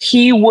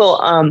 He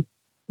will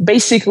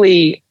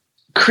basically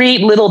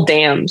create little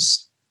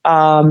dams.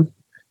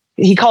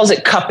 He calls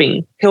it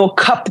cupping. He'll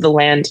cup the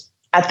land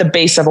at the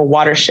base of a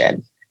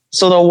watershed.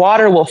 So the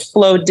water will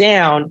flow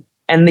down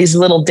and these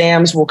little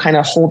dams will kind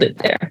of hold it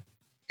there.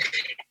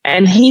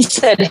 And he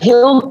said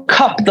he'll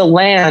cup the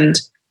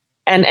land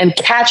and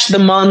catch the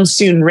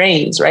monsoon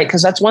rains, right?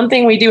 Because that's one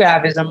thing we do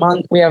have is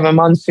we have a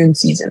monsoon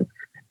season.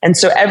 And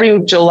so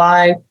every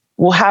July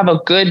we'll have a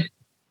good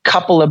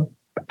couple of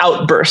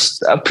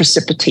outbursts of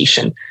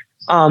precipitation.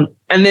 And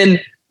then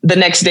the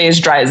next day is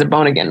dry as a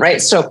bone again,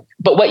 right? So,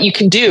 but what you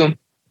can do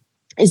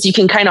is you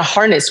can kind of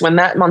harness when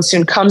that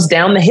monsoon comes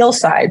down the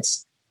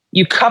hillsides,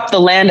 you cup the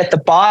land at the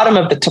bottom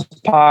of the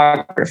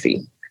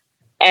topography,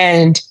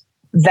 and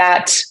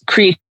that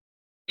creates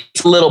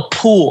a little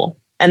pool,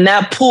 and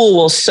that pool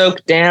will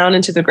soak down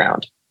into the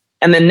ground.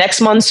 And the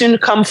next monsoon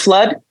come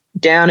flood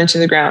down into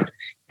the ground.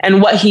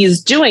 And what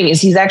he's doing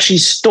is he's actually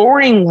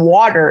storing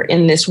water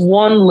in this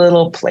one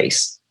little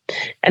place.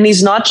 And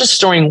he's not just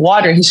storing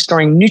water, he's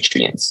storing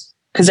nutrients.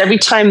 Because every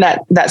time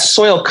that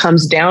soil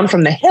comes down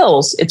from the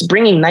hills, it's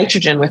bringing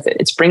nitrogen with it.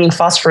 It's bringing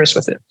phosphorus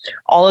with it.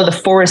 All of the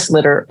forest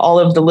litter, all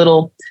of the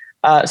little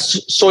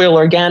soil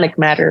organic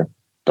matter,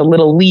 the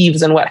little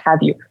leaves and what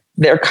have you,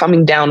 they're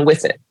coming down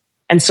with it.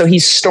 And so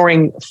he's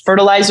storing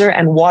fertilizer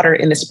and water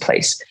in this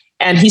place.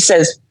 And he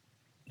says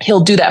he'll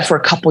do that for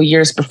a couple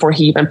years before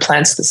he even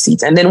plants the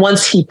seeds. And then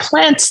once he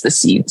plants the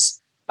seeds,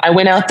 I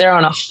went out there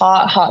on a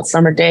hot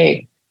summer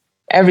day.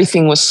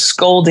 Everything was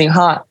scalding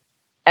hot.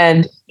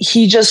 And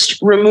he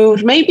just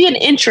removed maybe an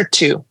inch or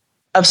two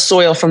of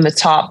soil from the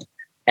top,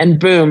 and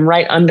boom,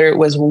 right under it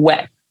was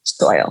wet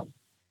soil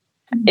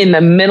in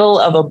the middle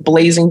of a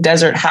blazing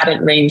desert,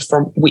 hadn't rained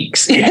for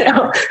weeks,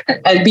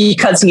 and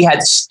because he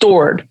had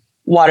stored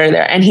water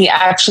there. And he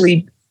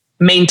actually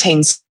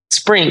maintains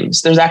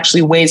springs. There's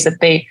actually ways that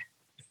they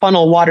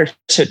funnel water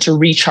to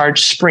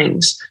recharge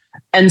springs.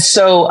 And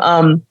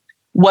so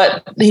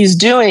what he's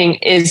doing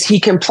is he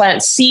can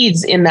plant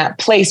seeds in that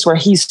place where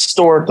he's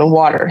stored the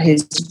water,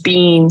 his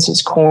beans,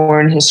 his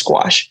corn, his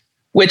squash,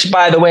 which,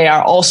 by the way,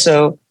 are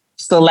also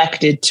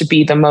selected to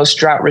be the most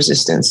drought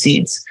resistant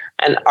seeds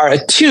and are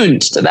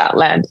attuned to that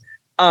land.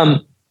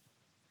 And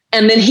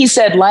then he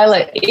said,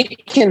 Lyla,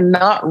 it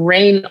cannot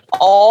rain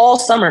all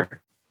summer.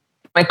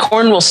 My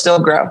corn will still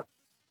grow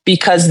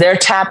because they're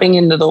tapping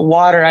into the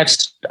water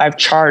I've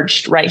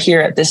charged right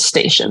here at this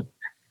station.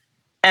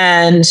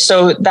 And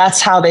so that's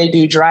how they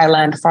do dry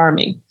land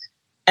farming.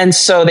 And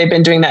so they've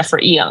been doing that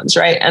for eons,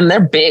 right? And they're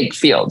big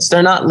fields.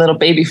 They're not little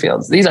baby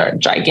fields. These are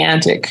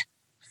gigantic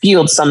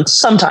fields.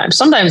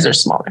 Sometimes they're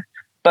smaller,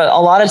 but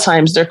a lot of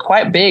times they're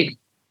quite big.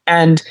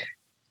 And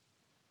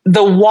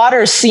the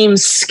water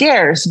seems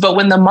scarce, but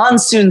when the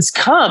monsoons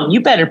come, you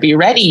better be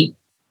ready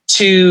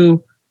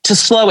to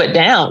slow it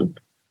down.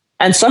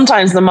 And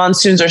sometimes the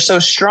monsoons are so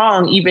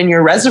strong, even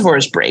your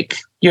reservoirs break,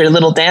 your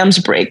little dams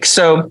break.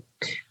 So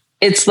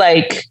it's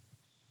like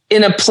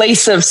in a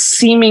place of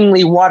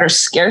seemingly water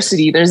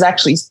scarcity, there's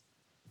actually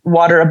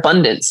water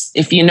abundance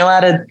if you know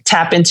how to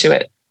tap into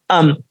it.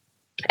 And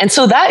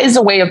so that is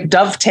a way of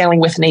dovetailing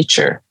with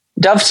nature,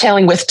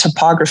 dovetailing with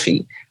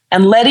topography,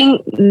 and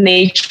letting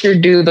nature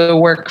do the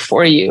work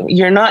for you.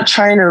 You're not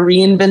trying to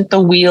reinvent the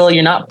wheel.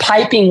 You're not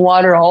piping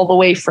water all the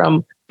way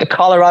from the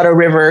Colorado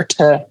River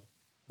to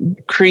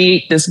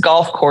create this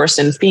golf course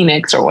in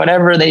Phoenix or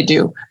whatever they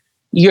do.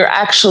 You're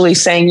actually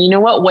saying, you know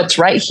what, what's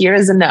right here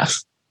is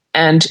enough.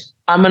 And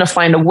I'm going to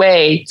find a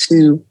way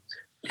to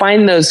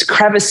find those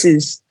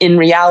crevices in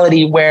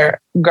reality where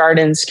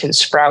gardens can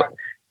sprout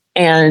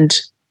and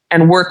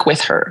work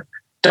with her.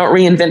 Don't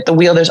reinvent the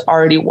wheel. There's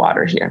already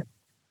water here.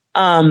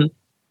 Let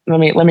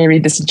me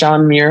read this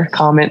John Muir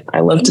comment. I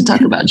love to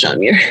talk about John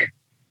Muir.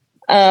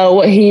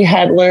 What he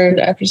had learned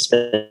after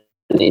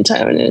spending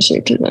time in a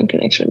shape to one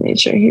connection with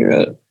nature, he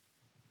wrote,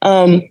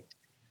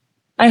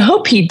 I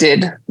hope he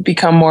did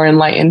become more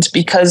enlightened,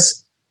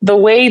 because the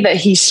way that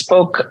he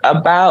spoke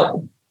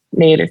about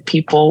Native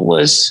people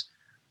was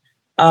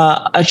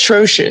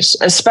atrocious,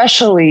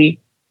 especially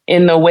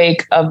in the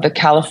wake of the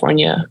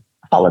California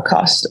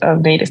Holocaust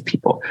of Native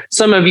people.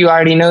 Some of you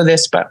already know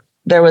this, but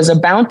there was a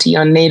bounty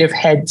on Native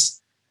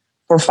heads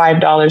for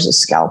 $5 a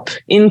scalp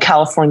in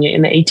California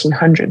in the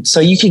 1800s. So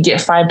you could get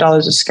 $5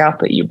 a scalp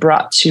that you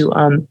brought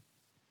to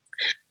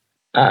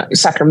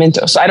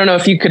Sacramento. So I don't know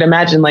if you could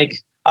imagine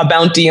like a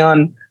bounty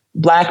on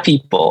Black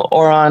people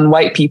or on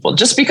white people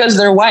just because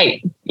they're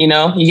white. You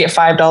get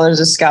 $5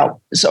 a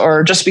scalp,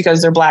 or just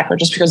because they're Black or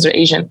just because they're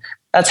Asian.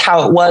 That's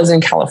how it was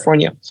in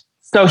California.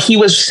 So he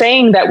was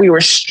saying that we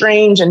were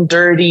strange and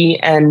dirty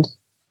and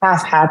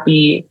half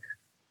happy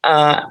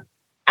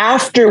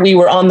after we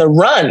were on the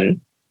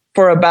run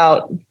for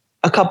about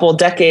a couple of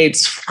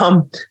decades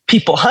from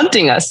people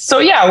hunting us. So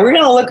yeah, we're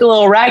going to look a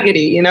little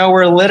raggedy.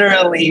 We're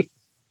literally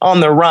on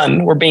the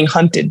run. We're being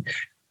hunted.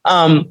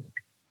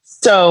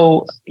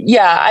 So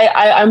yeah,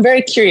 I'm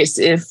very curious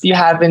if you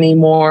have any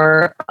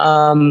more,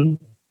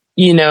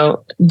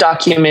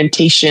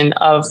 documentation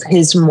of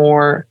his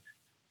more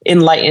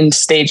enlightened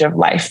stage of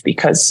life,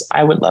 because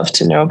I would love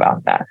to know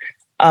about that.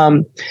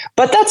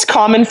 But that's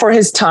common for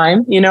his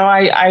time.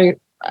 I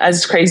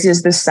as crazy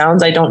as this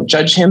sounds, I don't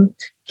judge him.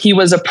 He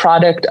was a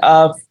product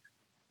of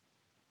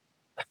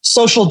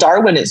social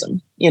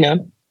Darwinism,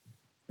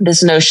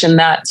 this notion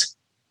that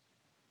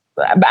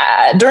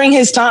during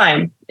his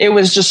time, it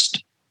was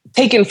just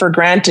taken for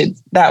granted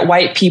that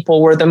white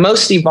people were the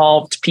most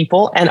evolved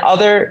people and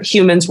other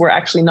humans were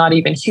actually not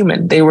even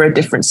human. They were a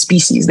different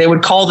species. They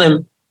would call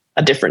them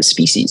a different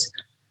species.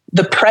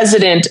 The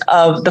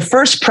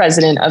first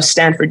president of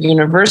Stanford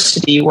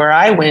University, where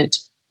I went,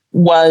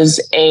 was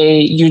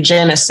a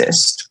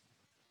eugenicist.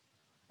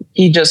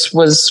 He just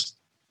was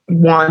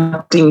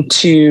wanting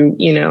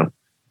to,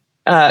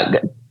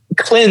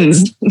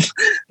 cleanse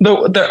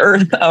the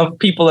earth of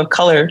people of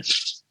color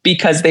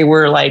because they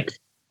were like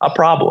a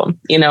problem,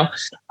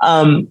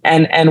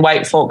 and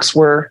white folks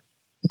were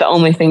the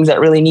only things that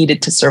really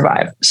needed to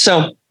survive.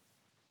 So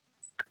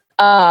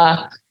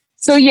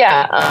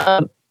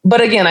but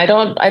again, I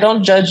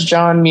don't judge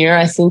John Muir.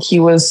 I think he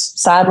was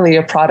sadly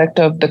a product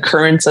of the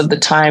currents of the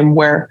time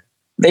where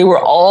they were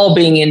all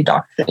being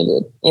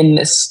indoctrinated in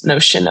this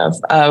notion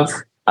of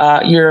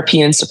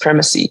European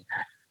supremacy.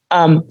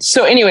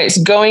 So anyways,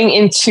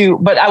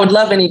 but I would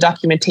love any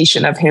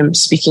documentation of him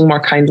speaking more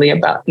kindly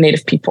about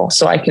Native people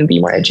so I can be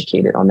more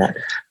educated on that.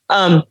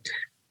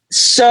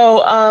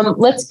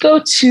 Let's go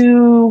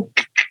to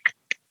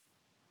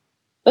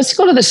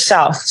the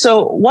South.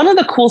 So one of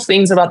the cool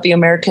things about the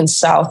American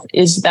South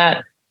is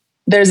that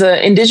there's an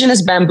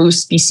indigenous bamboo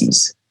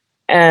species,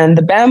 and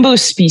the bamboo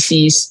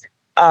species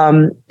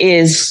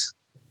is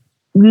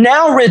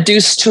now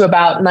reduced to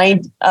about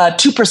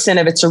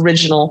 2% of its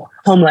original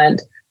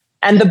homeland.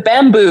 And the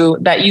bamboo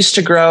that used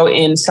to grow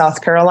in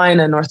South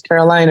Carolina, North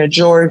Carolina,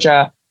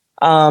 Georgia,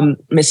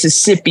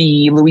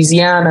 Mississippi,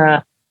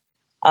 Louisiana,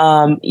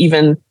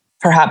 even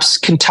perhaps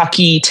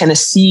Kentucky,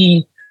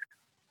 Tennessee,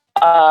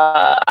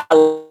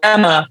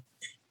 Alabama,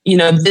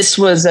 this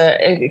was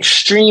an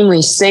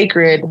extremely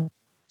sacred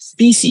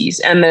species.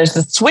 And there's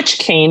the switch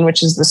cane,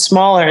 which is the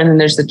smaller, and then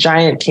there's the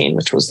giant cane,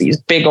 which was these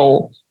big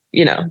old,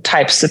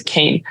 types of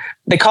cane.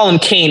 They call them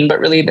cane, but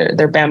really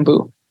they're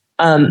bamboo.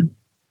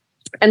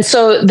 And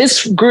so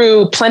this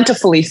grew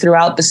plentifully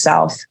throughout the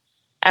South.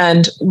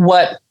 And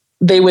what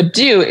they would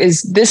do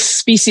is, this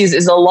species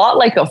is a lot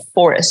like a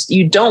forest.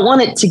 You don't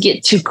want it to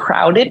get too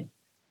crowded,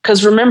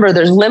 because remember,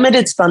 there's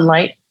limited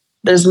sunlight,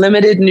 there's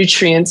limited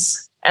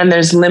nutrients, and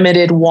there's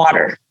limited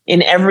water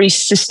in every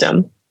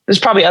system. There's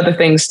probably other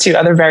things too,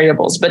 other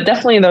variables, but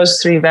definitely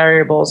those three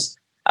variables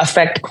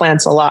affect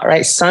plants a lot,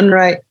 right?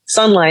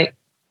 Sunlight,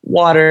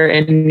 water,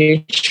 and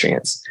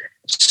nutrients.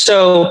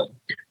 So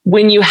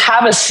when you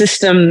have a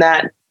system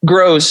that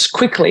grows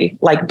quickly,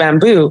 like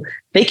bamboo,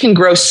 they can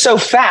grow so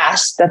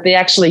fast that they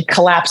actually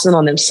collapse in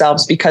on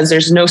themselves because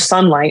there's no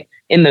sunlight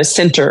in the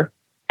center,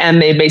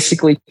 and they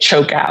basically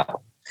choke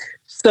out.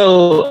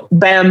 So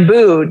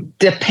bamboo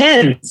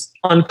depends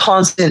on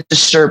constant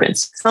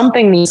disturbance.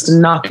 Something needs to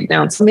knock it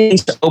down. Something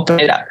needs to open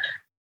it up,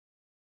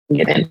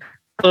 get in,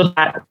 so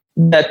that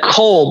the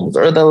cold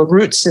or the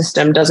root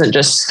system doesn't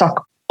just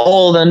suck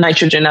all the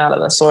nitrogen out of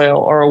the soil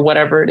or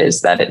whatever it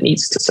is that it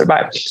needs to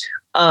survive.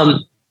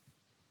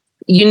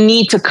 You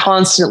need to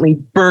constantly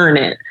burn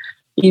it.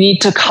 You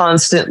need to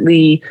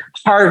constantly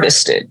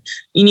harvest it.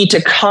 You need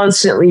to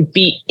constantly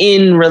be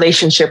in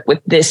relationship with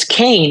this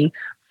cane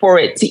for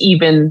it to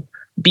even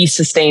be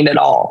sustained at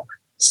all.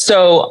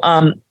 So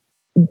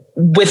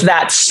with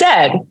that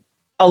said,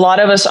 a lot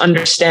of us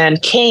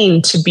understand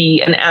cane to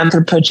be an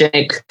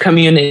anthropogenic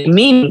community,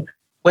 meaning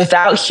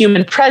without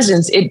human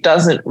presence, it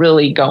doesn't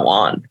really go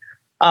on.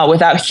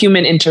 Without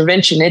human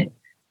intervention,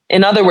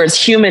 in other words,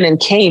 human and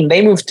cane,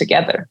 they move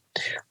together.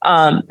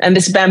 And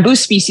this bamboo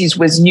species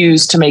was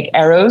used to make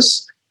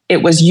arrows.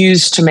 It was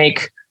used to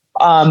make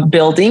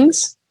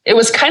buildings. It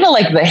was kind of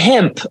like the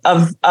hemp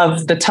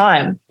of the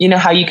time. You know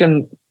how you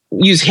can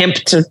use hemp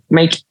to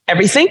make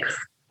everything?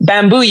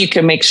 Bamboo, you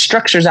can make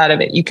structures out of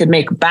it. You could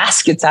make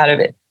baskets out of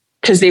it,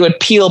 because they would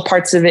peel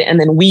parts of it and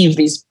then weave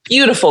these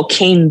beautiful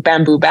cane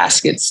bamboo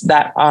baskets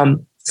that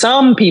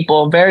some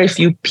people, very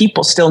few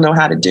people, still know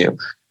how to do.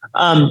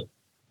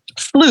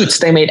 Flutes,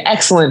 they made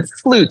excellent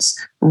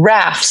flutes,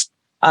 rafts,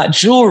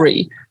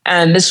 jewelry,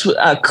 and this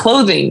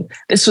clothing.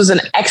 This was an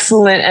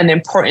excellent and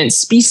important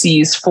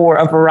species for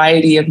a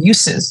variety of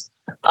uses.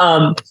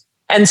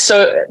 And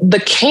so the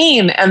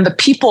cane and the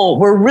people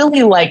were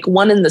really like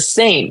one and the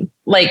same.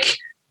 Like,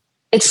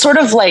 it's sort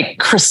of like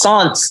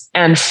croissants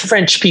and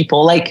French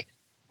people. Like,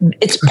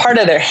 it's part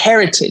of their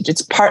heritage.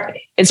 It's part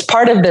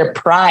of their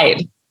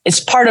pride.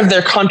 It's part of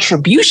their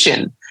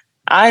contribution.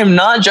 I am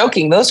not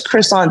joking. Those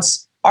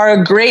croissants are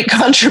a great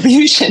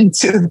contribution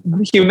to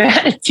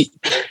humanity.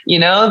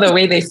 The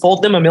way they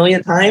fold them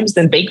 1,000,000 times,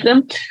 then bake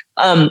them.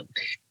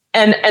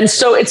 And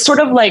so it's sort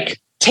of like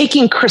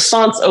taking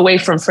croissants away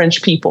from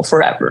French people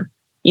forever,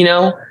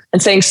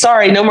 and saying,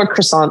 sorry, no more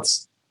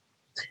croissants.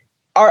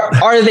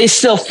 Are they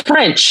still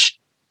French?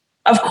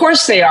 Of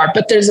course they are,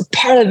 but there's a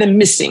part of them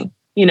missing,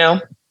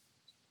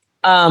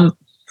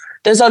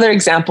 There's other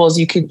examples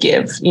you could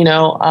give,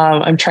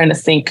 I'm trying to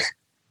think,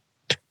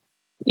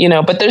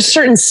 but there's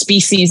certain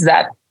species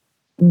that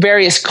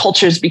various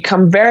cultures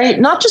become very,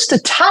 not just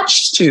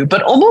attached to,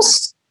 but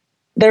almost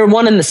they're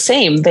one and the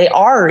same. They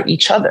are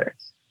each other.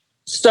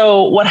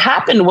 So what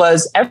happened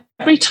was,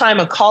 every time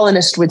a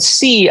colonist would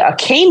see a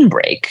cane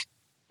break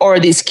or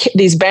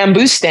these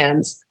bamboo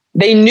stands,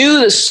 they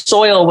knew the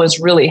soil was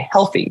really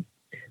healthy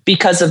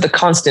because of the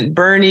constant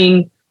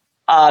burning,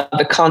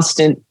 the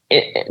constant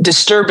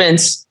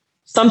disturbance.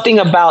 Something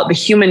about the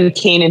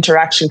human-cane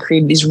interaction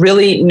created these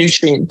really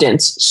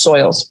nutrient-dense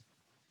soils.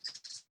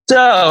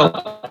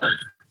 So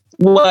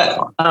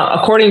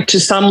according to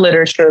some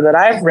literature that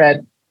I've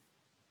read,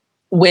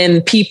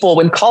 when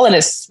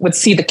colonists would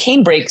see the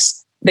cane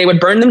breaks, they would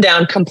burn them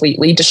down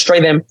completely, destroy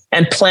them,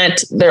 and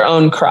plant their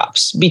own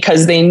crops,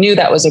 because they knew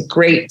that was a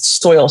great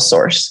soil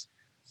source.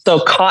 So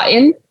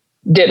cotton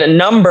did a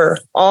number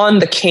on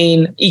the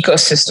cane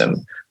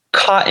ecosystem.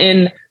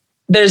 Cotton,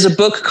 there's a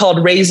book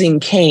called Raising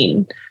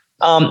Cane,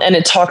 and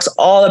it talks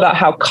all about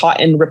how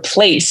cotton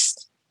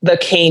replaced the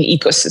cane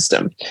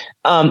ecosystem.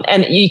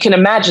 And you can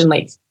imagine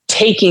like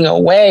taking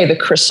away the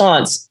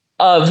croissants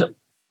of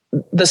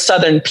the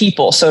Southern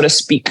people, so to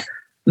speak.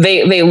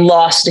 They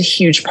lost a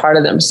huge part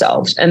of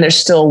themselves, and they're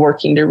still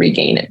working to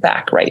regain it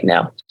back right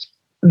now.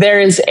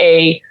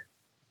 The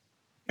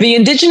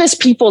indigenous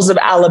peoples of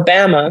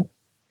Alabama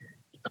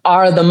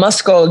are the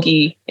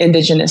Muskogee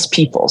indigenous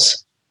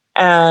peoples,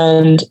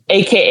 and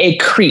AKA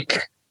Creek.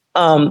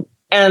 And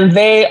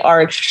they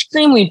are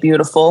extremely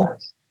beautiful.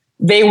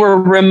 They were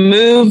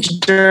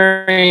removed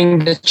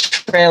during the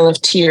Trail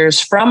of Tears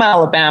from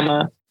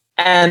Alabama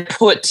and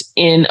put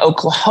in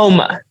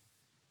Oklahoma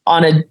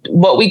on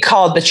what we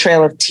called the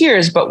Trail of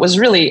Tears, but was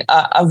really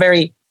a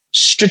very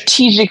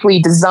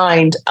strategically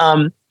designed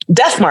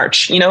death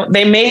march. You know,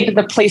 they made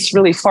the place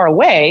really far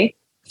away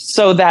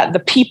so that the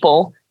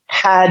people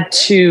had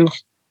to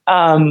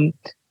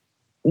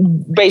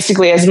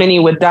basically, as many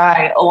would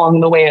die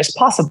along the way as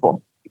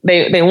possible.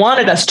 They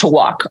wanted us to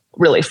walk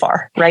really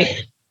far,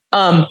 right?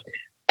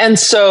 And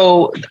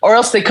so, or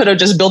else they could have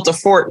just built a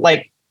fort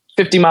like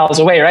 50 miles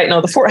away, right?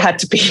 No, the fort had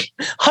to be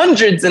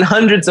hundreds and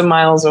hundreds of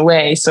miles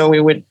away. So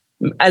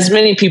as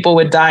many people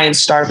would die and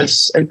starve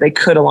as they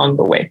could along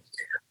the way,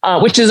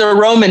 which is a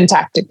Roman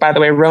tactic, by the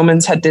way.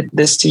 Romans had did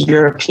this to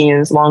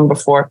Europeans long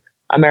before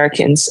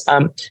Americans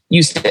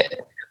used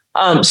it.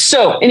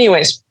 So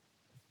anyways,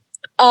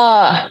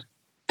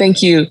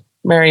 thank you,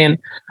 Marian.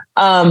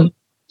 Where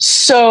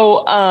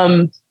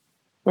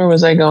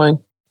was I going?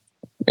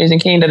 Raising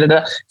cane,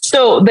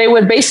 So they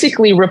would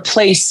basically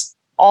replace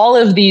all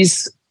of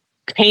these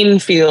cane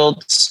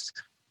fields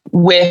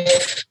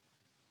with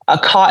a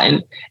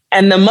cotton.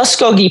 And the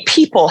Muskogee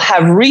people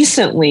have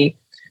recently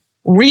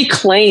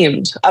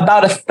reclaimed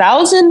about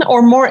 1,000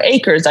 or more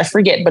acres. I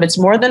forget, but it's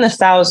more than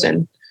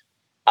 1,000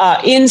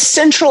 in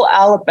central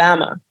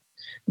Alabama.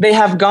 They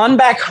have gone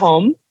back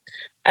home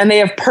and they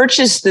have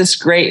purchased this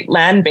great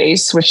land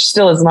base, which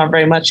still is not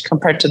very much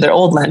compared to their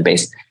old land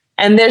base.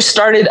 And they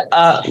started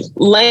a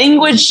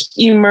language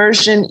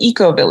immersion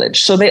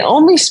eco-village. So they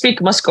only speak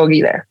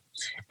Muskogee there.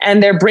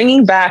 And they're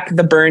bringing back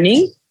the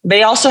burning.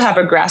 They also have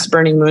a grass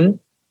burning moon.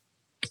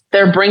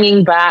 They're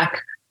bringing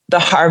back the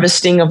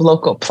harvesting of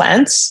local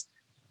plants.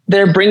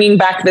 They're bringing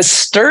back the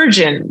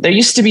sturgeon. There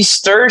used to be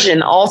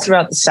sturgeon all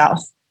throughout the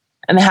South,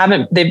 and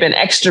they've been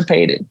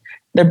extirpated.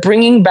 They're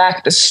bringing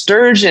back the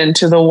sturgeon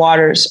to the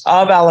waters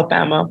of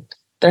Alabama.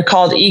 They're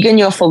called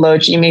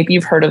Eganyophology. Maybe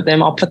you've heard of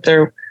them. I'll put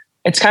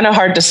it's kind of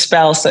hard to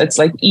spell. So it's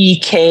like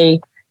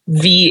EKVN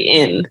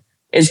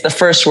is the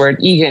first word,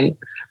 Egan.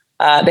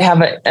 They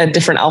have a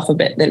different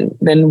alphabet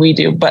than we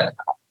do, but,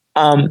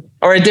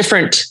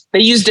 they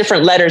use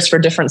different letters for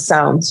different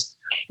sounds,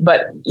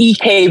 but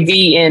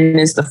EKVN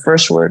is the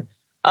first word.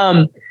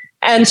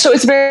 And so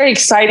it's very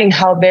exciting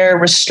how they're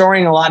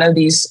restoring a lot of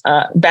these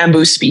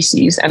bamboo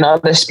species and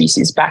other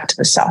species back to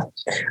the South.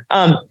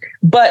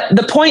 But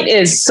the point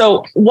is,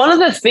 so one of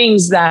the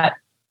things that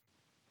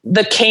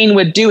the cane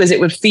would do is it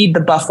would feed the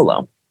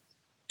buffalo.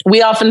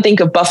 We often think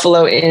of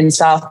buffalo in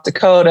South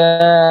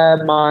Dakota,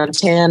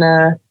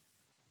 Montana,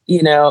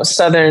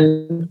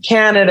 southern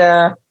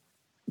Canada,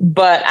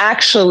 but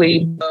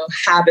actually the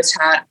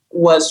habitat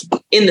was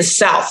in the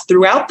South,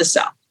 throughout the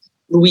South,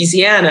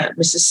 Louisiana,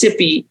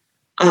 Mississippi.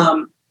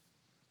 Let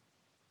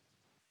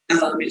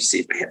me just see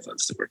if my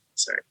headphones still work.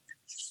 Sorry.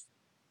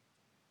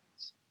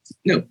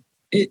 No,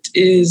 it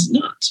is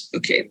not.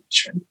 Okay.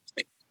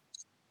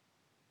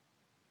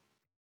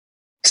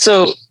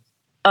 So,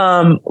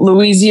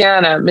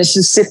 Louisiana,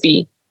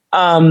 Mississippi,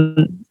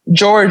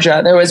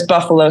 Georgia, there was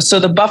buffalo. So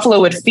the buffalo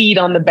would feed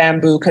on the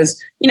bamboo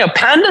because,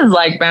 pandas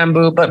like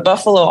bamboo, but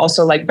buffalo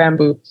also like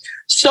bamboo.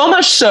 So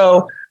much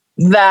so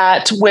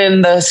that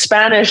when the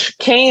Spanish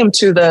came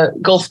to the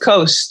Gulf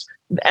Coast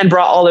and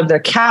brought all of their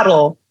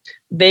cattle,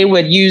 they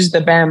would use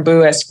the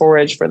bamboo as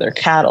forage for their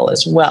cattle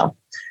as well.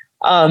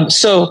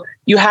 So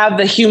you have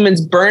the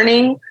humans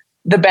burning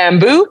the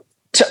bamboo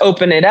to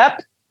open it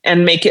up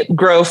and make it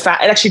grow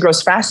fast. It actually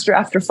grows faster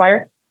after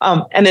fire.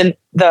 And then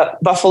the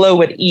buffalo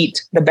would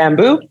eat the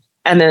bamboo,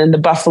 and then the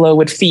buffalo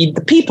would feed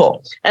the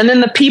people. And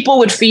then the people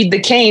would feed the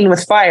cane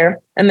with fire,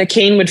 and the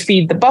cane would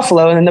feed the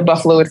buffalo, and then the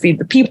buffalo would feed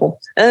the people.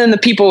 And then the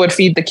people would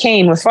feed the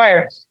cane with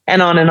fire,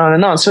 and on and on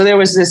and on. So there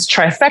was this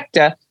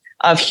trifecta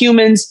of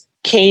humans,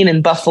 cane,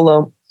 and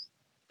buffalo.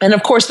 And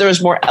of course, there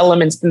was more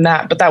elements than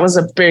that, but that was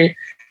a very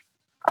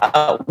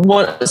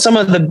some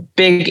of the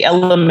big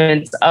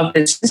elements of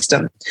the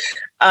system.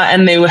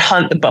 And they would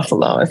hunt the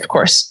buffalo, of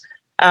course.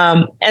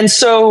 And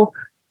so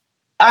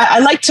I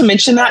like to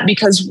mention that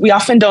because we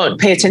often don't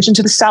pay attention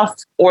to the South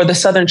or the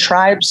Southern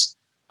tribes.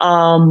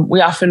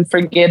 We often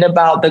forget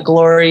about the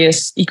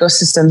glorious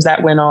ecosystems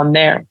that went on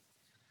there.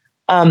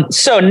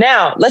 So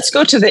now let's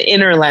go to the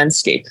inner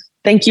landscape.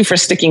 Thank you for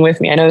sticking with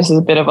me. I know this is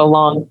a bit of a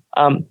long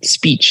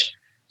speech.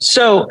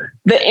 So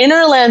the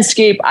inner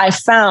landscape I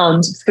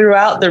found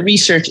throughout the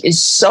research is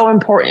so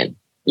important,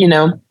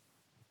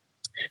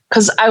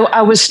 because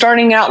I was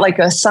starting out like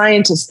a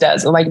scientist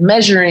does, like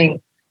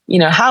measuring,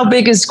 how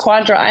big is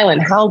Quadra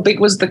Island? How big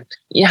was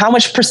how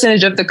much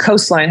percentage of the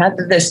coastline had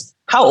this?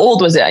 How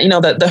old was it?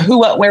 The who,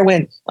 what, where,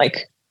 when,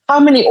 like how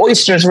many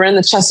oysters were in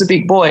the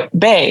Chesapeake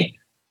Bay?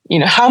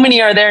 How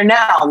many are there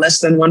now? Less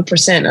than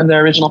 1% of the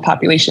original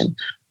population.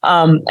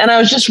 And I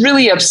was just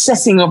really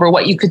obsessing over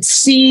what you could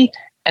see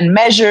and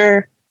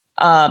measure.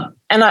 And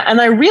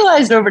I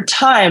realized over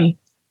time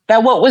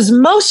that what was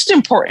most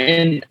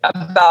important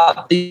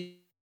about these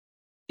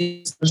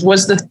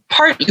was the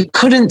part you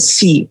couldn't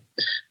see,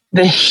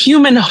 the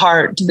human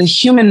heart, the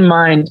human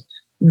mind,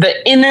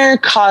 the inner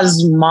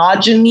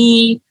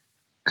cosmology,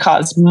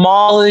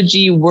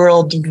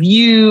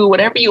 worldview,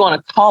 whatever you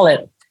want to call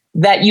it,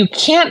 that you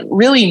can't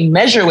really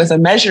measure with a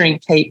measuring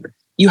tape.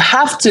 You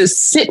have to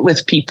sit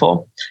with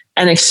people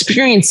and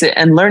experience it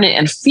and learn it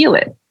and feel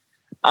it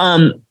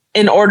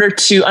in order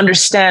to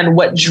understand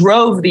what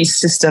drove these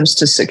systems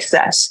to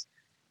success.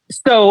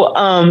 So,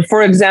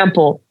 for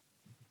example,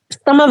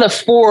 some of the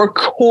 4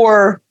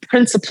 core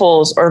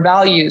principles or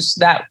values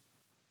that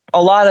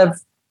a lot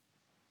of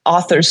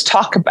authors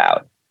talk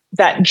about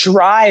that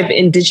drive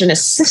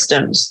indigenous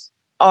systems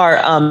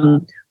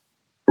are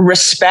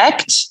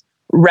respect,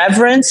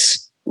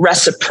 reverence,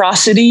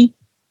 reciprocity,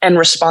 and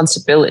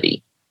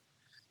responsibility.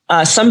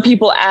 Some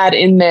people add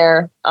in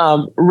there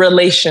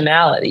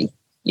relationality,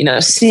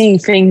 seeing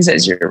things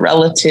as your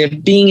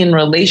relative, being in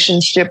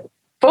relationship,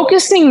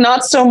 focusing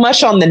not so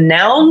much on the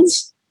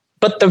nouns,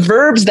 but the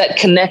verbs that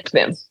connect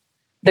them,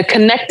 the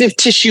connective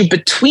tissue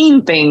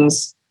between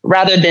things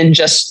rather than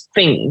just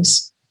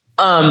things.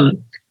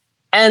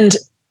 And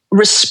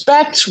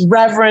respect,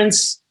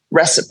 reverence,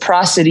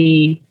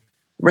 reciprocity,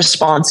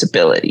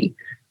 responsibility.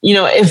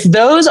 If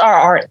those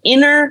are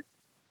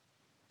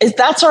if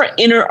that's our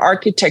inner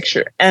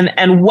architecture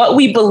and what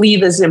we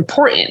believe is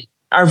important,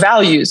 our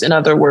values, in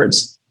other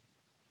words,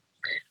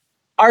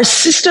 our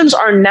systems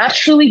are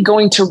naturally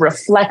going to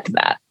reflect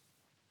that.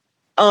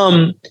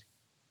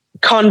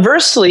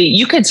 Conversely,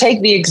 you could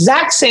take the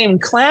exact same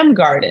clam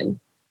garden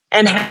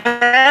and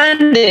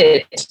hand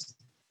it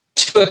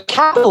to a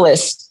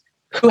capitalist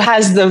who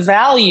has the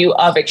value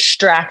of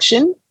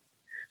extraction,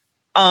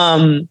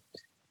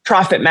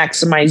 profit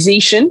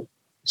maximization,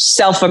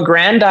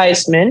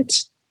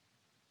 self-aggrandizement,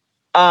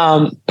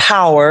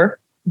 power,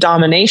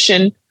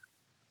 domination,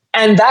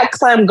 and that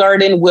clam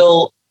garden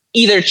will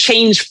either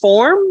change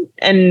form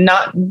and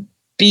not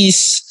be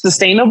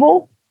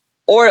sustainable,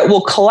 or it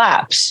will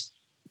collapse.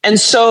 And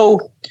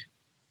so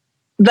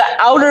the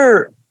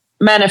outer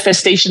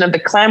manifestation of the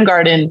clam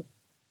garden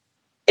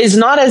is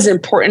not as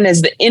important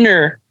as the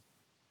inner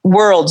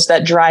worlds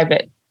that drive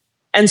it.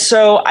 And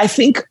so I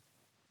think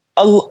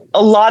a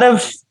lot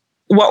of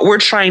what we're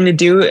trying to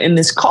do in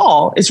this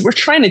call is we're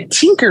trying to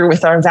tinker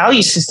with our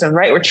value system,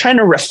 right? We're trying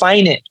to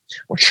refine it.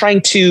 We're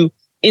trying to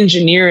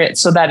engineer it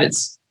so that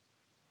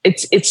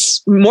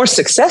it's more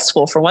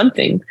successful, for one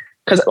thing,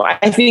 because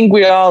I think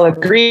we all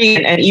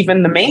agree, and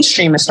even the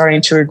mainstream is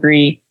starting to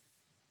agree,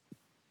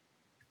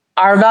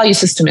 our value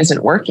system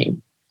isn't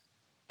working.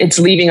 It's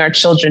leaving our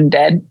children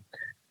dead.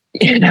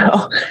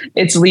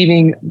 It's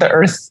leaving the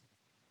earth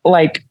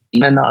like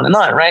and on,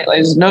 right? Like,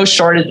 there's no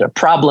shortage of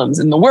problems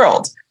in the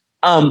world.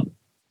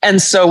 And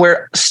so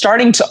we're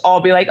starting to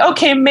all be like,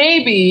 okay,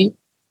 maybe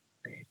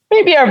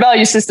our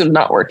value system's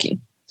not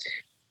working.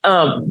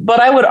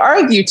 But I would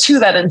argue too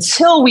that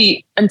until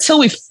we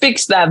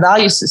fix that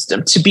value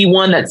system to be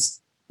one that's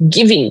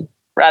giving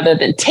rather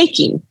than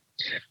taking,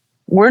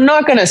 we're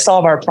not going to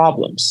solve our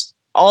problems.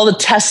 All the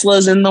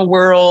Teslas in the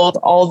world,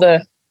 all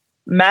the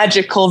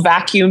magical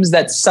vacuums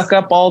that suck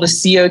up all the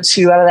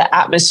CO2 out of the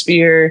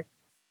atmosphere,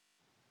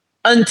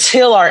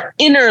 until our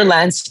inner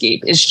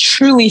landscape is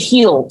truly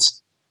healed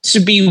to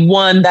be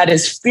one that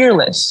is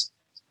fearless.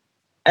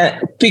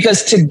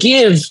 Because to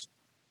give,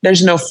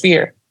 there's no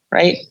fear,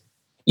 right?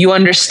 You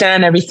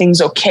understand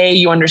everything's okay.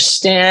 You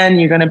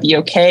understand you're going to be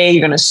okay.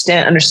 You're going to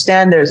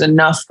understand there's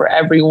enough for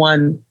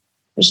everyone.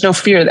 There's no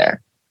fear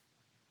there.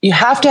 You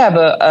have to have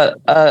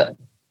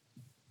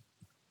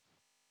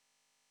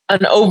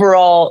an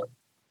overall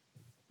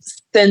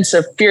sense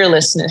of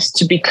fearlessness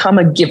to become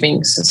a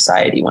giving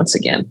society once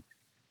again.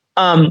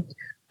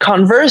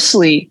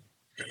 Conversely,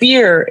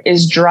 fear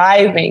is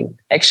driving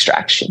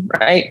extraction,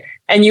 right?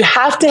 And you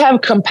have to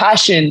have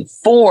compassion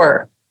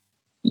for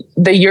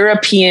the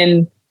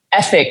European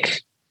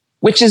ethic,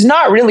 which is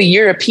not really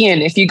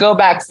European. If you go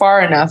back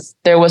far enough,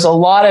 there was a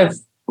lot of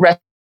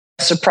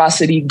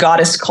reciprocity,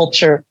 goddess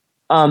culture.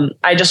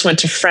 I just went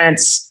to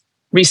France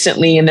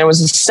recently, and there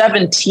was a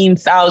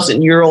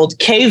 17,000-year-old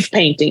cave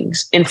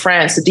paintings in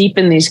France, deep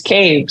in these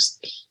caves.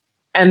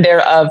 And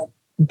they're of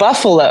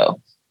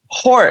buffalo,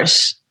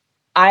 horse,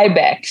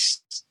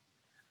 ibex,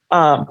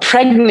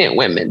 pregnant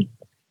women.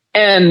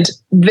 And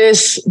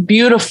this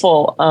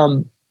beautiful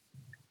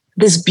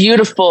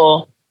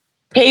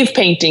cave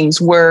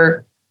paintings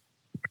were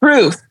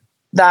proof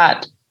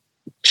that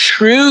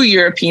true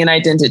European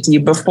identity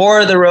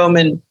before the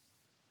Roman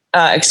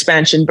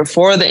expansion,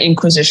 before the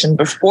Inquisition,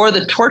 before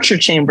the torture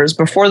chambers,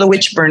 before the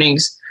witch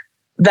burnings,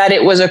 that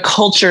it was a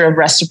culture of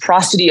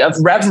reciprocity, of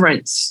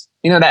reverence,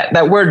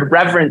 that word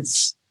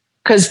reverence,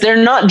 because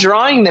they're not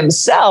drawing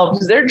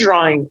themselves, they're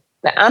drawing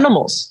the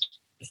animals,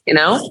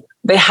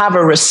 they have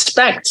a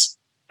respect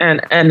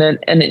and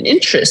an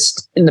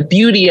interest in the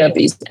beauty of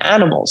these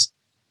animals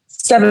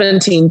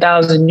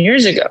 17,000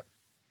 years ago.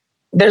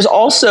 There's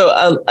also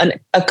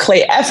a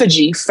clay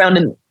effigy found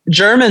in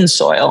German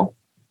soil.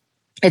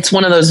 It's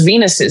one of those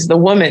Venuses, the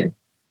woman,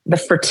 the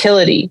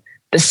fertility,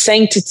 the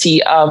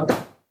sanctity of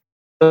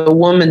the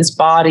woman's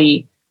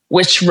body,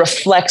 which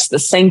reflects the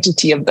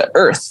sanctity of the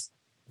earth,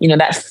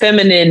 that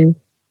feminine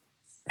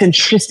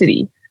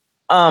centricity.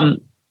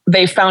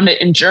 They found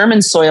it in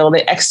German soil.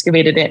 They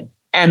excavated it.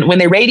 And when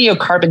they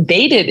radiocarbon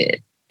dated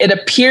it, it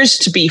appears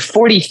to be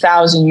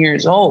 40,000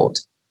 years old.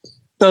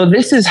 So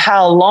this is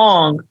how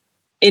long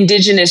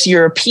indigenous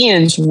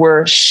Europeans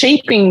were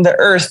shaping the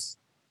earth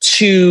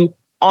to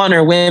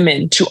honor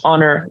women, to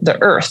honor the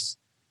earth.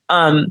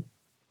 And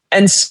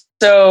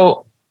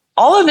so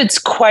all of it's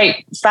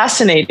quite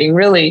fascinating,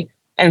 really,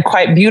 and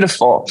quite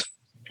beautiful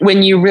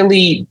when you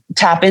really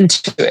tap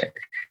into it.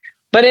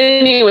 But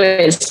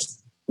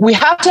anyways, we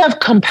have to have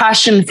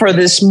compassion for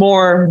this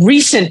more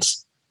recent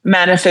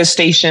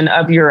manifestation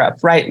of Europe,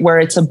 right? Where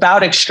it's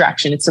about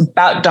extraction, it's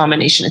about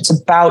domination, it's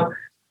about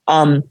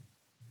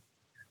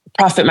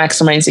profit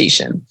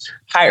maximization,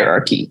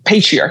 hierarchy,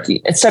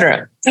 patriarchy,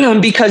 etc.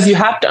 Because you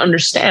have to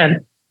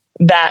understand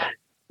that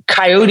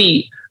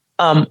Coyote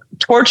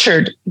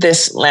tortured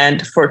this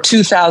land for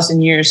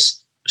 2,000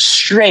 years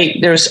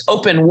straight. There's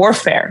open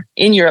warfare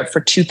in Europe for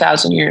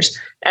 2,000 years.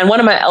 And one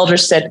of my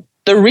elders said,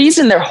 the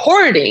reason they're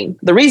hoarding,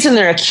 the reason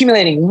they're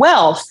accumulating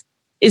wealth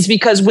is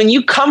because when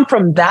you come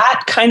from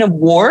that kind of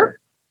war,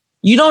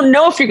 you don't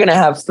know if you're going to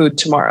have food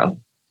tomorrow.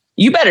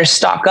 You better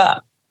stock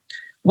up.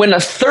 When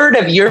a third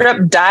of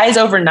Europe dies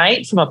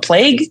overnight from a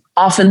plague,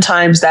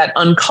 oftentimes that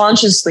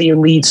unconsciously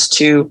leads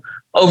to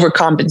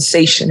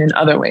overcompensation in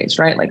other ways,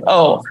 right? Like,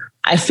 oh,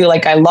 I feel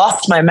like I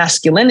lost my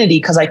masculinity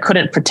because I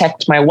couldn't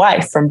protect my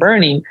wife from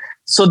burning.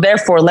 So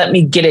therefore, let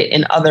me get it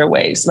in other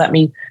ways. Let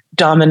me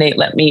dominate,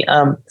 let me,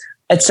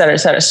 et cetera, et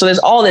cetera. So there's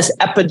all this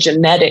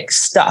epigenetic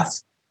stuff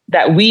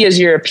that we as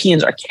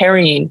Europeans are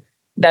carrying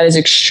that is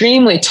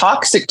extremely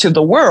toxic to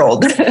the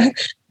world,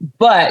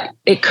 but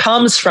it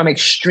comes from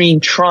extreme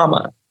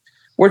trauma.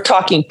 We're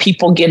talking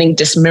people getting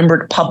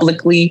dismembered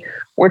publicly.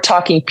 We're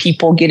talking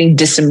people getting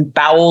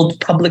disemboweled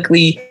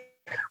publicly.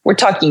 We're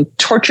talking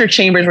torture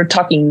chambers. We're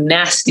talking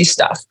nasty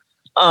stuff.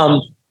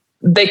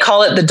 They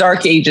call it the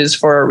Dark Ages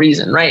for a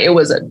reason, right? It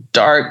was a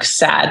dark,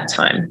 sad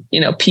time.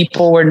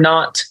 People were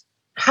not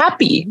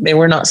happy. They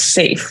were not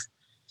safe.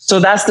 So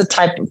that's the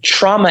type of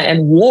trauma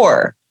and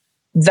war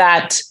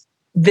that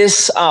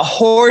this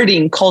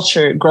hoarding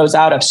culture grows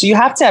out of. So you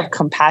have to have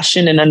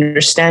compassion and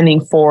understanding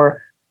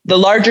for the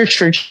larger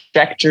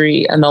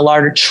trajectory and the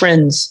larger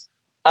trends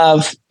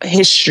of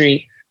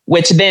history,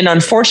 which then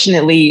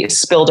unfortunately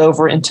spilled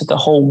over into the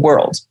whole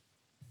world.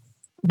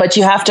 But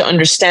you have to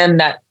understand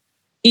that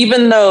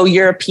even though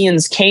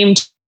Europeans came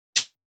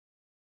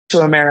to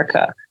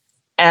America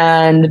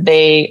and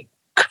they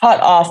cut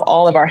off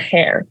all of our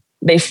hair,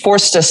 they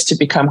forced us to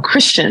become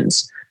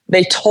Christians.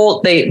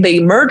 They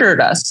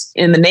murdered us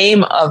in the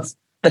name of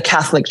the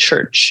Catholic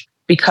Church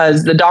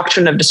because the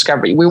doctrine of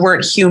discovery, we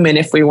weren't human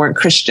if we weren't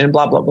Christian,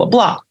 blah, blah, blah,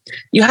 blah.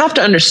 You have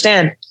to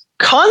understand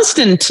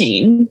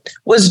Constantine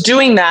was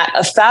doing that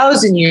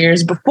 1,000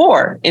 years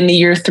before in the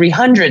year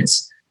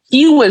 300s.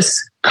 He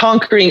was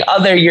conquering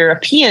other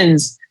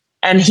Europeans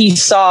and he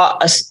saw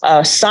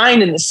a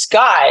sign in the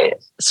sky,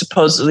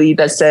 supposedly,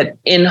 that said,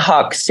 in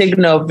hoc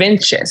signo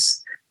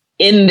vinces.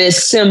 In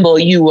this symbol,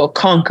 you will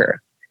conquer.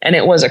 And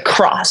it was a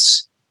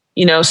cross,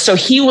 so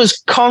he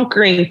was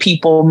conquering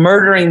people,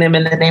 murdering them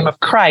in the name of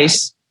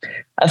Christ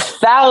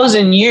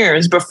 1,000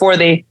 years before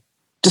they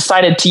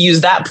decided to use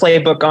that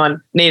playbook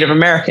on Native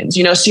Americans,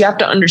 so you have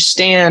to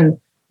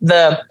understand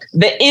the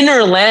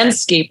inner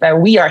landscape that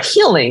we are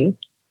healing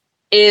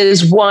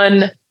is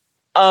one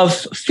of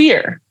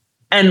fear.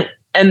 And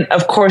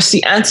of course,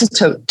 the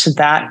antidote to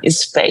that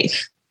is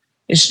faith,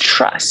 is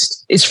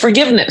trust, is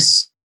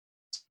forgiveness,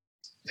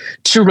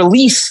 to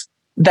release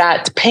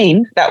that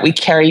pain that we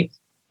carry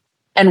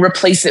and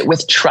replace it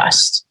with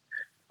trust,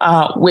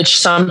 which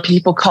some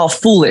people call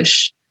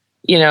foolish.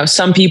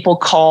 Some people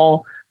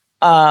call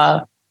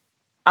our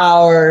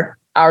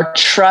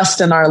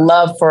trust and our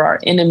love for our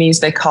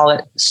enemies, they call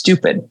it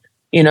stupid,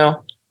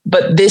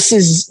 but this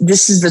is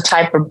the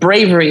type of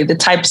bravery, the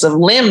types of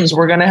limbs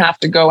we're going to have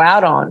to go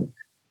out on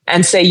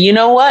and say, you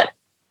know what?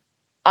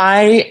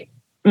 My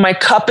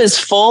cup is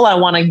full. I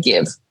want to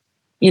give,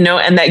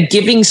 and that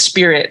giving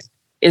spirit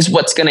is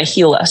what's going to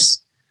heal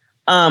us.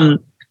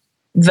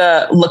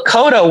 The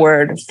Lakota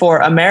word for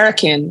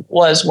American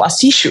was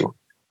wasishu,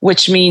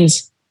 which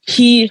means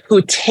he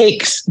who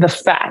takes the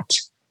fat,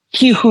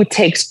 he who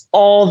takes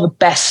all the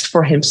best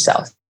for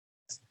himself.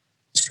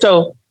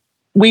 So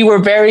we were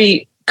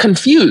very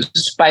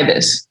confused by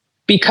this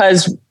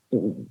because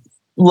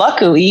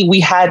luckily we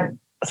had,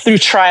 through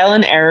trial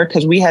and error,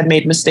 because we had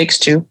made mistakes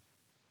too,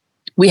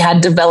 we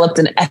had developed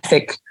an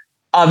ethic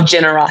of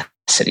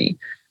generosity.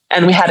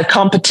 And we had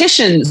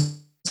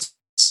competitions,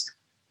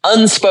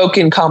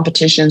 unspoken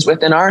competitions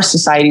within our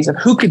societies of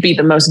who could be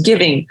the most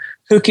giving,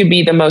 who could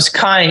be the most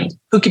kind,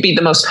 who could be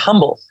the most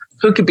humble,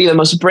 who could be the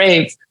most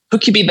brave, who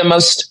could be the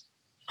most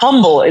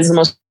humble is the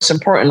most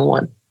important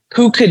one,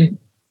 who could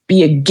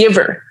be a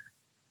giver.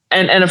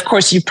 And of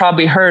course, you've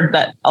probably heard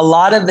that a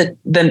lot of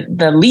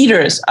the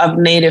leaders of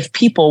Native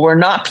people were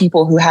not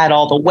people who had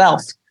all the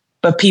wealth,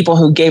 but people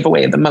who gave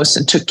away the most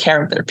and took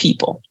care of their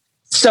people.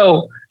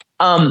 So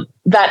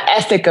that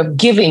ethic of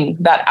giving,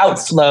 that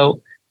outflow,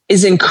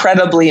 is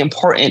incredibly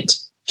important,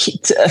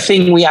 a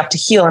thing we have to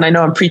heal. And I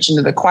know I'm preaching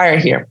to the choir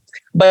here,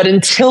 but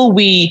until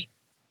we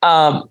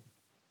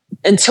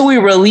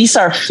release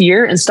our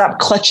fear and stop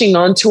clutching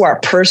onto our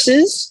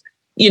purses,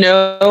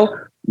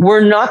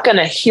 we're not going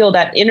to heal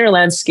that inner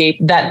landscape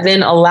that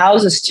then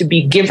allows us to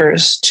be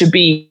givers, to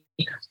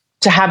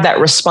have that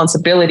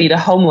responsibility to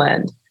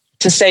homeland,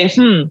 to say,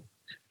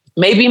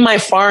 maybe my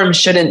farm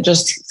shouldn't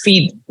just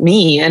feed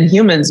me and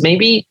humans.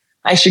 Maybe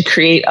I should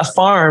create a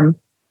farm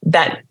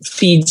that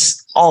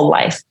feeds all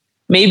life.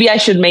 Maybe I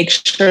should make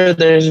sure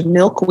there's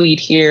milkweed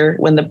here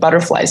when the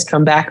butterflies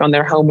come back on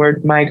their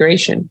homeward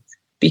migration,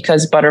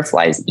 because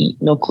butterflies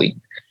eat milkweed.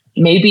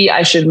 Maybe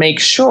I should make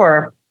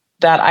sure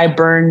that I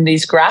burn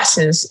these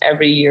grasses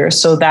every year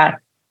so that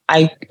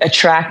I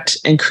attract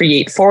and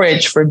create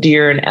forage for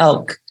deer and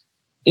elk.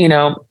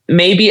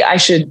 Maybe I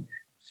should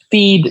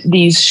feed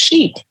these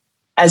sheep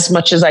as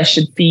much as I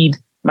should feed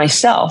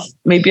myself.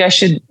 Maybe I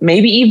should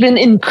even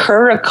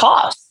incur a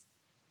cost.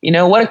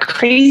 What a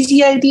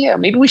crazy idea.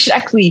 Maybe we should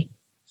actually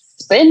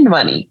spend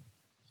money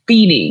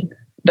feeding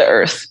the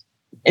earth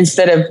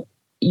instead of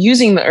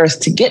using the earth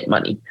to get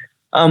money.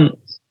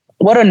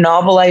 What a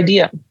novel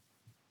idea.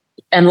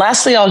 And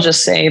lastly, I'll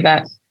just say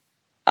that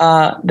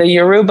the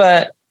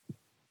Yoruba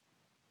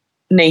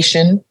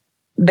nation,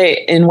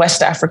 in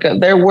West Africa,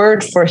 their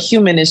word for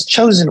human is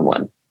chosen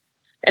one.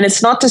 And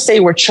it's not to say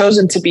we're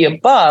chosen to be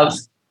above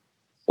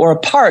or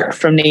apart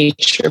from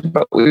nature,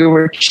 but we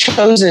were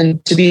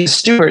chosen to be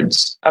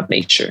stewards of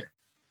nature.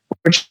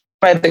 We're chosen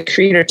by the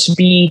Creator to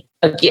be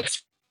a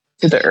gift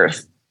to the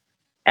earth.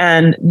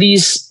 And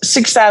these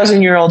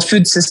 6,000-year-old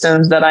food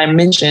systems that I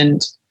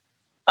mentioned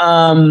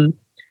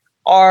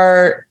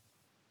are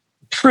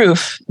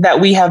proof that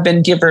we have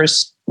been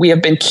givers. We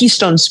have been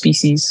keystone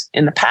species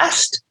in the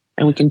past,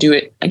 and we can do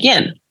it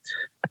again.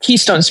 A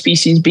keystone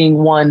species being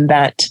one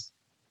that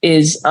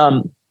is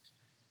a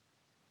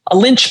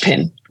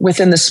linchpin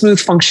within the smooth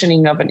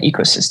functioning of an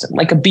ecosystem.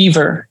 Like a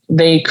beaver,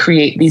 they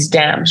create these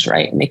dams,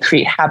 right? And they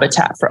create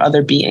habitat for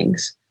other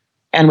beings.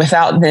 And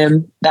without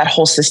them, that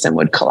whole system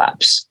would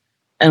collapse.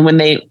 And when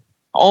they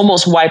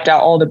almost wiped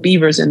out all the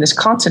beavers in this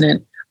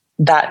continent,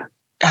 that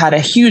had a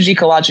huge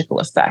ecological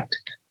effect.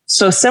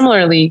 So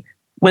similarly,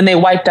 when they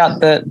wiped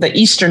out the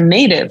eastern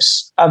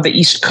natives of the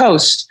East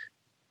Coast,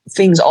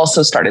 things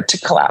also started to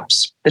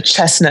collapse. The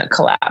chestnut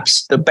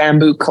collapsed, the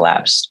bamboo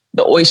collapsed,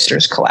 the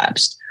oysters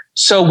collapsed.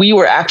 So we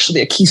were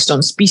actually a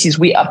keystone species.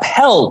 We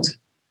upheld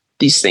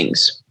these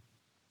things.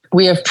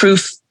 We have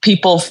proof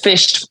people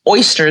fished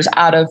oysters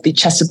out of the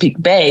Chesapeake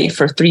Bay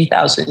for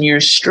 3,000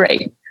 years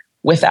straight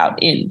without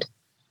end.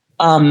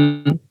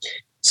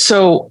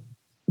 So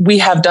we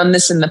have done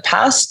this in the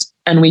past,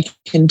 and we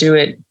can do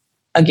it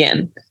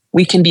again.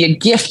 We can be a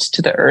gift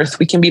to the earth.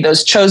 We can be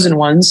those chosen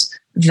ones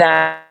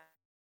that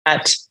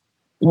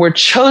were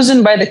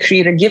chosen by the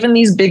Creator, given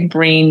these big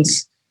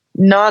brains,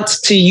 not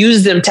to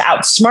use them to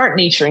outsmart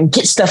nature and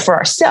get stuff for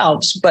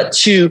ourselves, but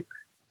to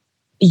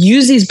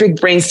use these big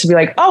brains to be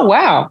like, oh,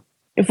 wow,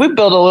 if we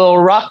build a little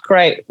rock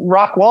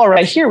wall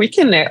right here, we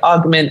can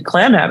augment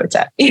clam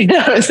habitat.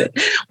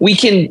 We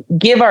can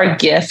give our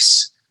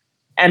gifts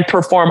and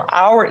perform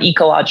our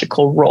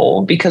ecological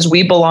role, because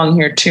we belong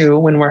here too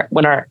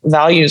when our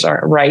values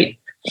are right,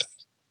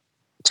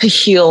 to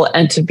heal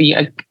and to be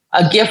a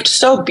gift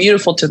so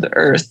beautiful to the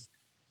earth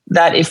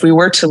that if we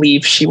were to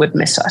leave, she would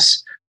miss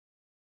us.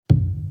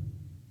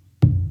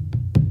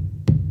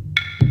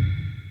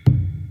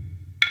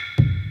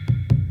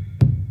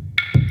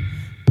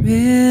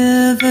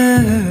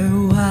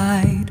 River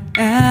wide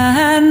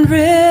and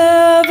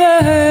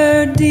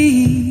river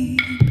deep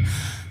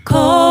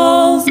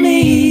calls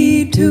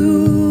me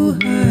to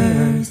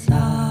her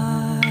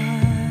side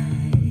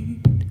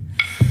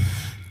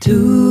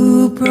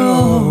to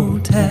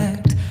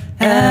protect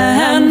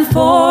and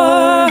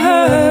for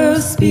her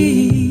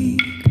speak.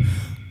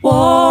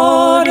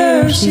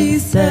 Water, she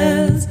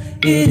says,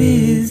 it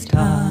is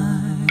time.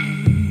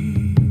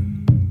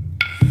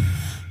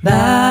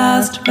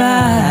 Vast,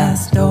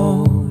 vast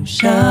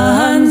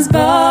oceans,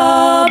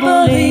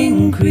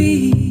 bubbling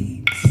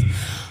creeks,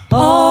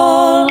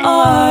 all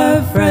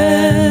are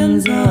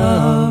friends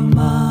of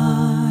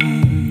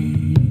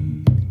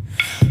mine.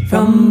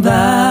 From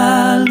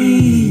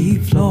valley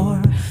floor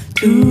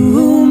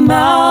to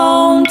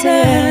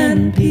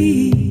mountain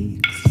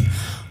peaks,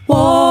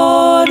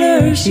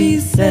 water,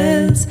 she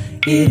says,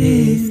 it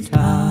is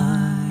time.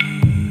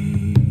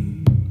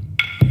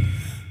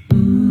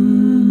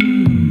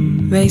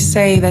 They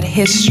say that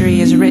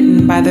history is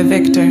written by the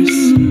victors.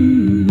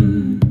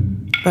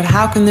 But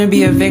how can there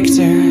be a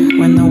victor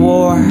when the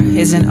war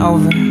isn't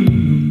over?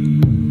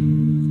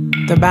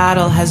 The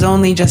battle has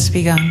only just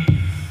begun,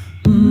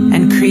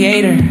 and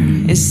Creator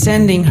is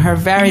sending her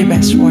very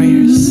best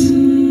warriors.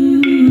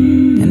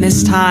 And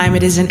this time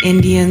it isn't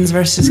Indians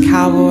versus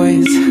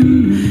cowboys.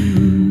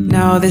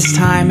 No, this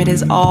time it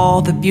is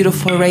all the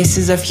beautiful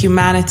races of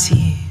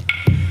humanity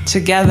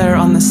together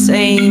on the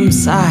same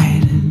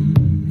side.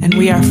 And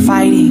we are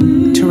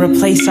fighting to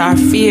replace our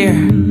fear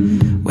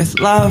with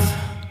love.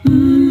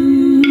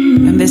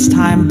 And this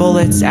time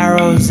bullets,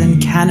 arrows,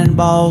 and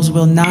cannonballs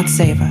will not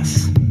save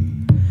us.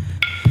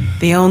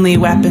 The only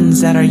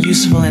weapons that are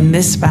useful in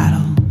this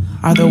battle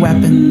are the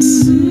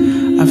weapons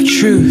of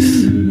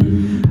truth,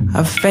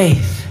 of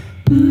faith,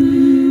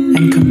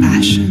 and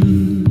compassion.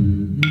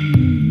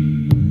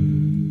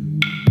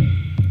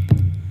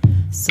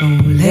 So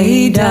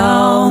lay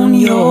down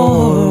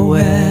your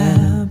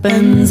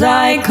weapons,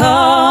 I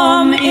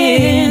come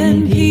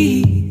in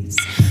peace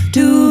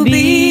to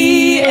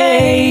be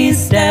a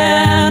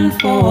stand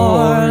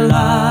for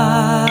life.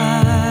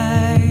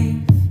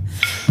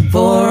 For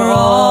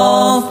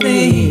all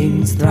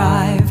things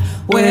thrive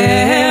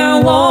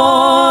where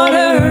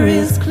water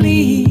is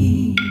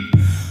clean.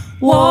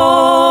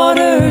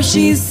 Water,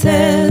 she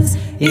says,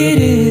 it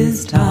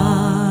is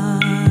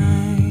time.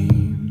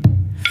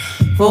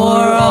 For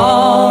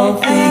all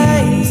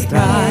things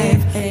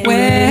thrive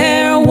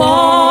where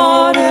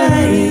water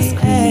is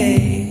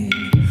clean.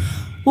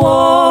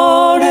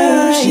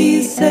 Water,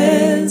 she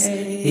says,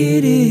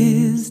 it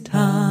is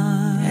time.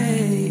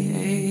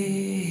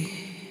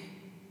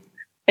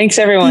 Thanks,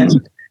 everyone.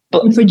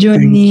 Thank you for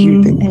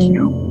joining. Thank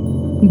you.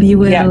 And be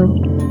well. Yeah.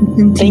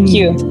 Continue. Thank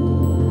you.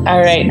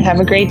 All right.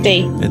 Have a great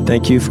day. And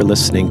thank you for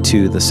listening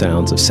to The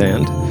Sounds of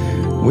Sand.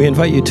 We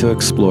invite you to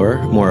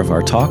explore more of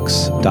our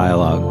talks,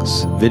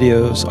 dialogues,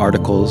 videos,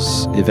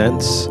 articles,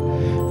 events,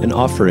 and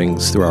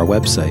offerings through our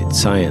website,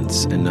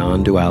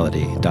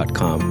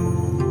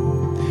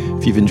 scienceandnonduality.com.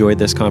 If you've enjoyed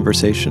this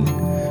conversation,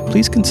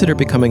 please consider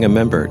becoming a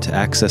member to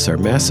access our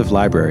massive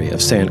library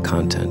of SAND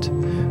content,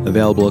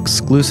 available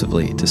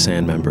exclusively to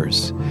SAND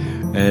members.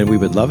 And we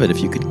would love it if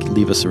you could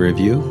leave us a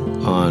review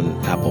on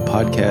Apple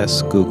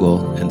Podcasts,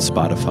 Google, and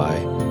Spotify.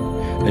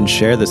 And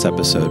share this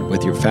episode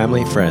with your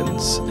family,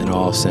 friends, and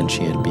all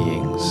sentient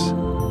beings.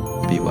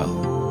 Be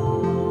well.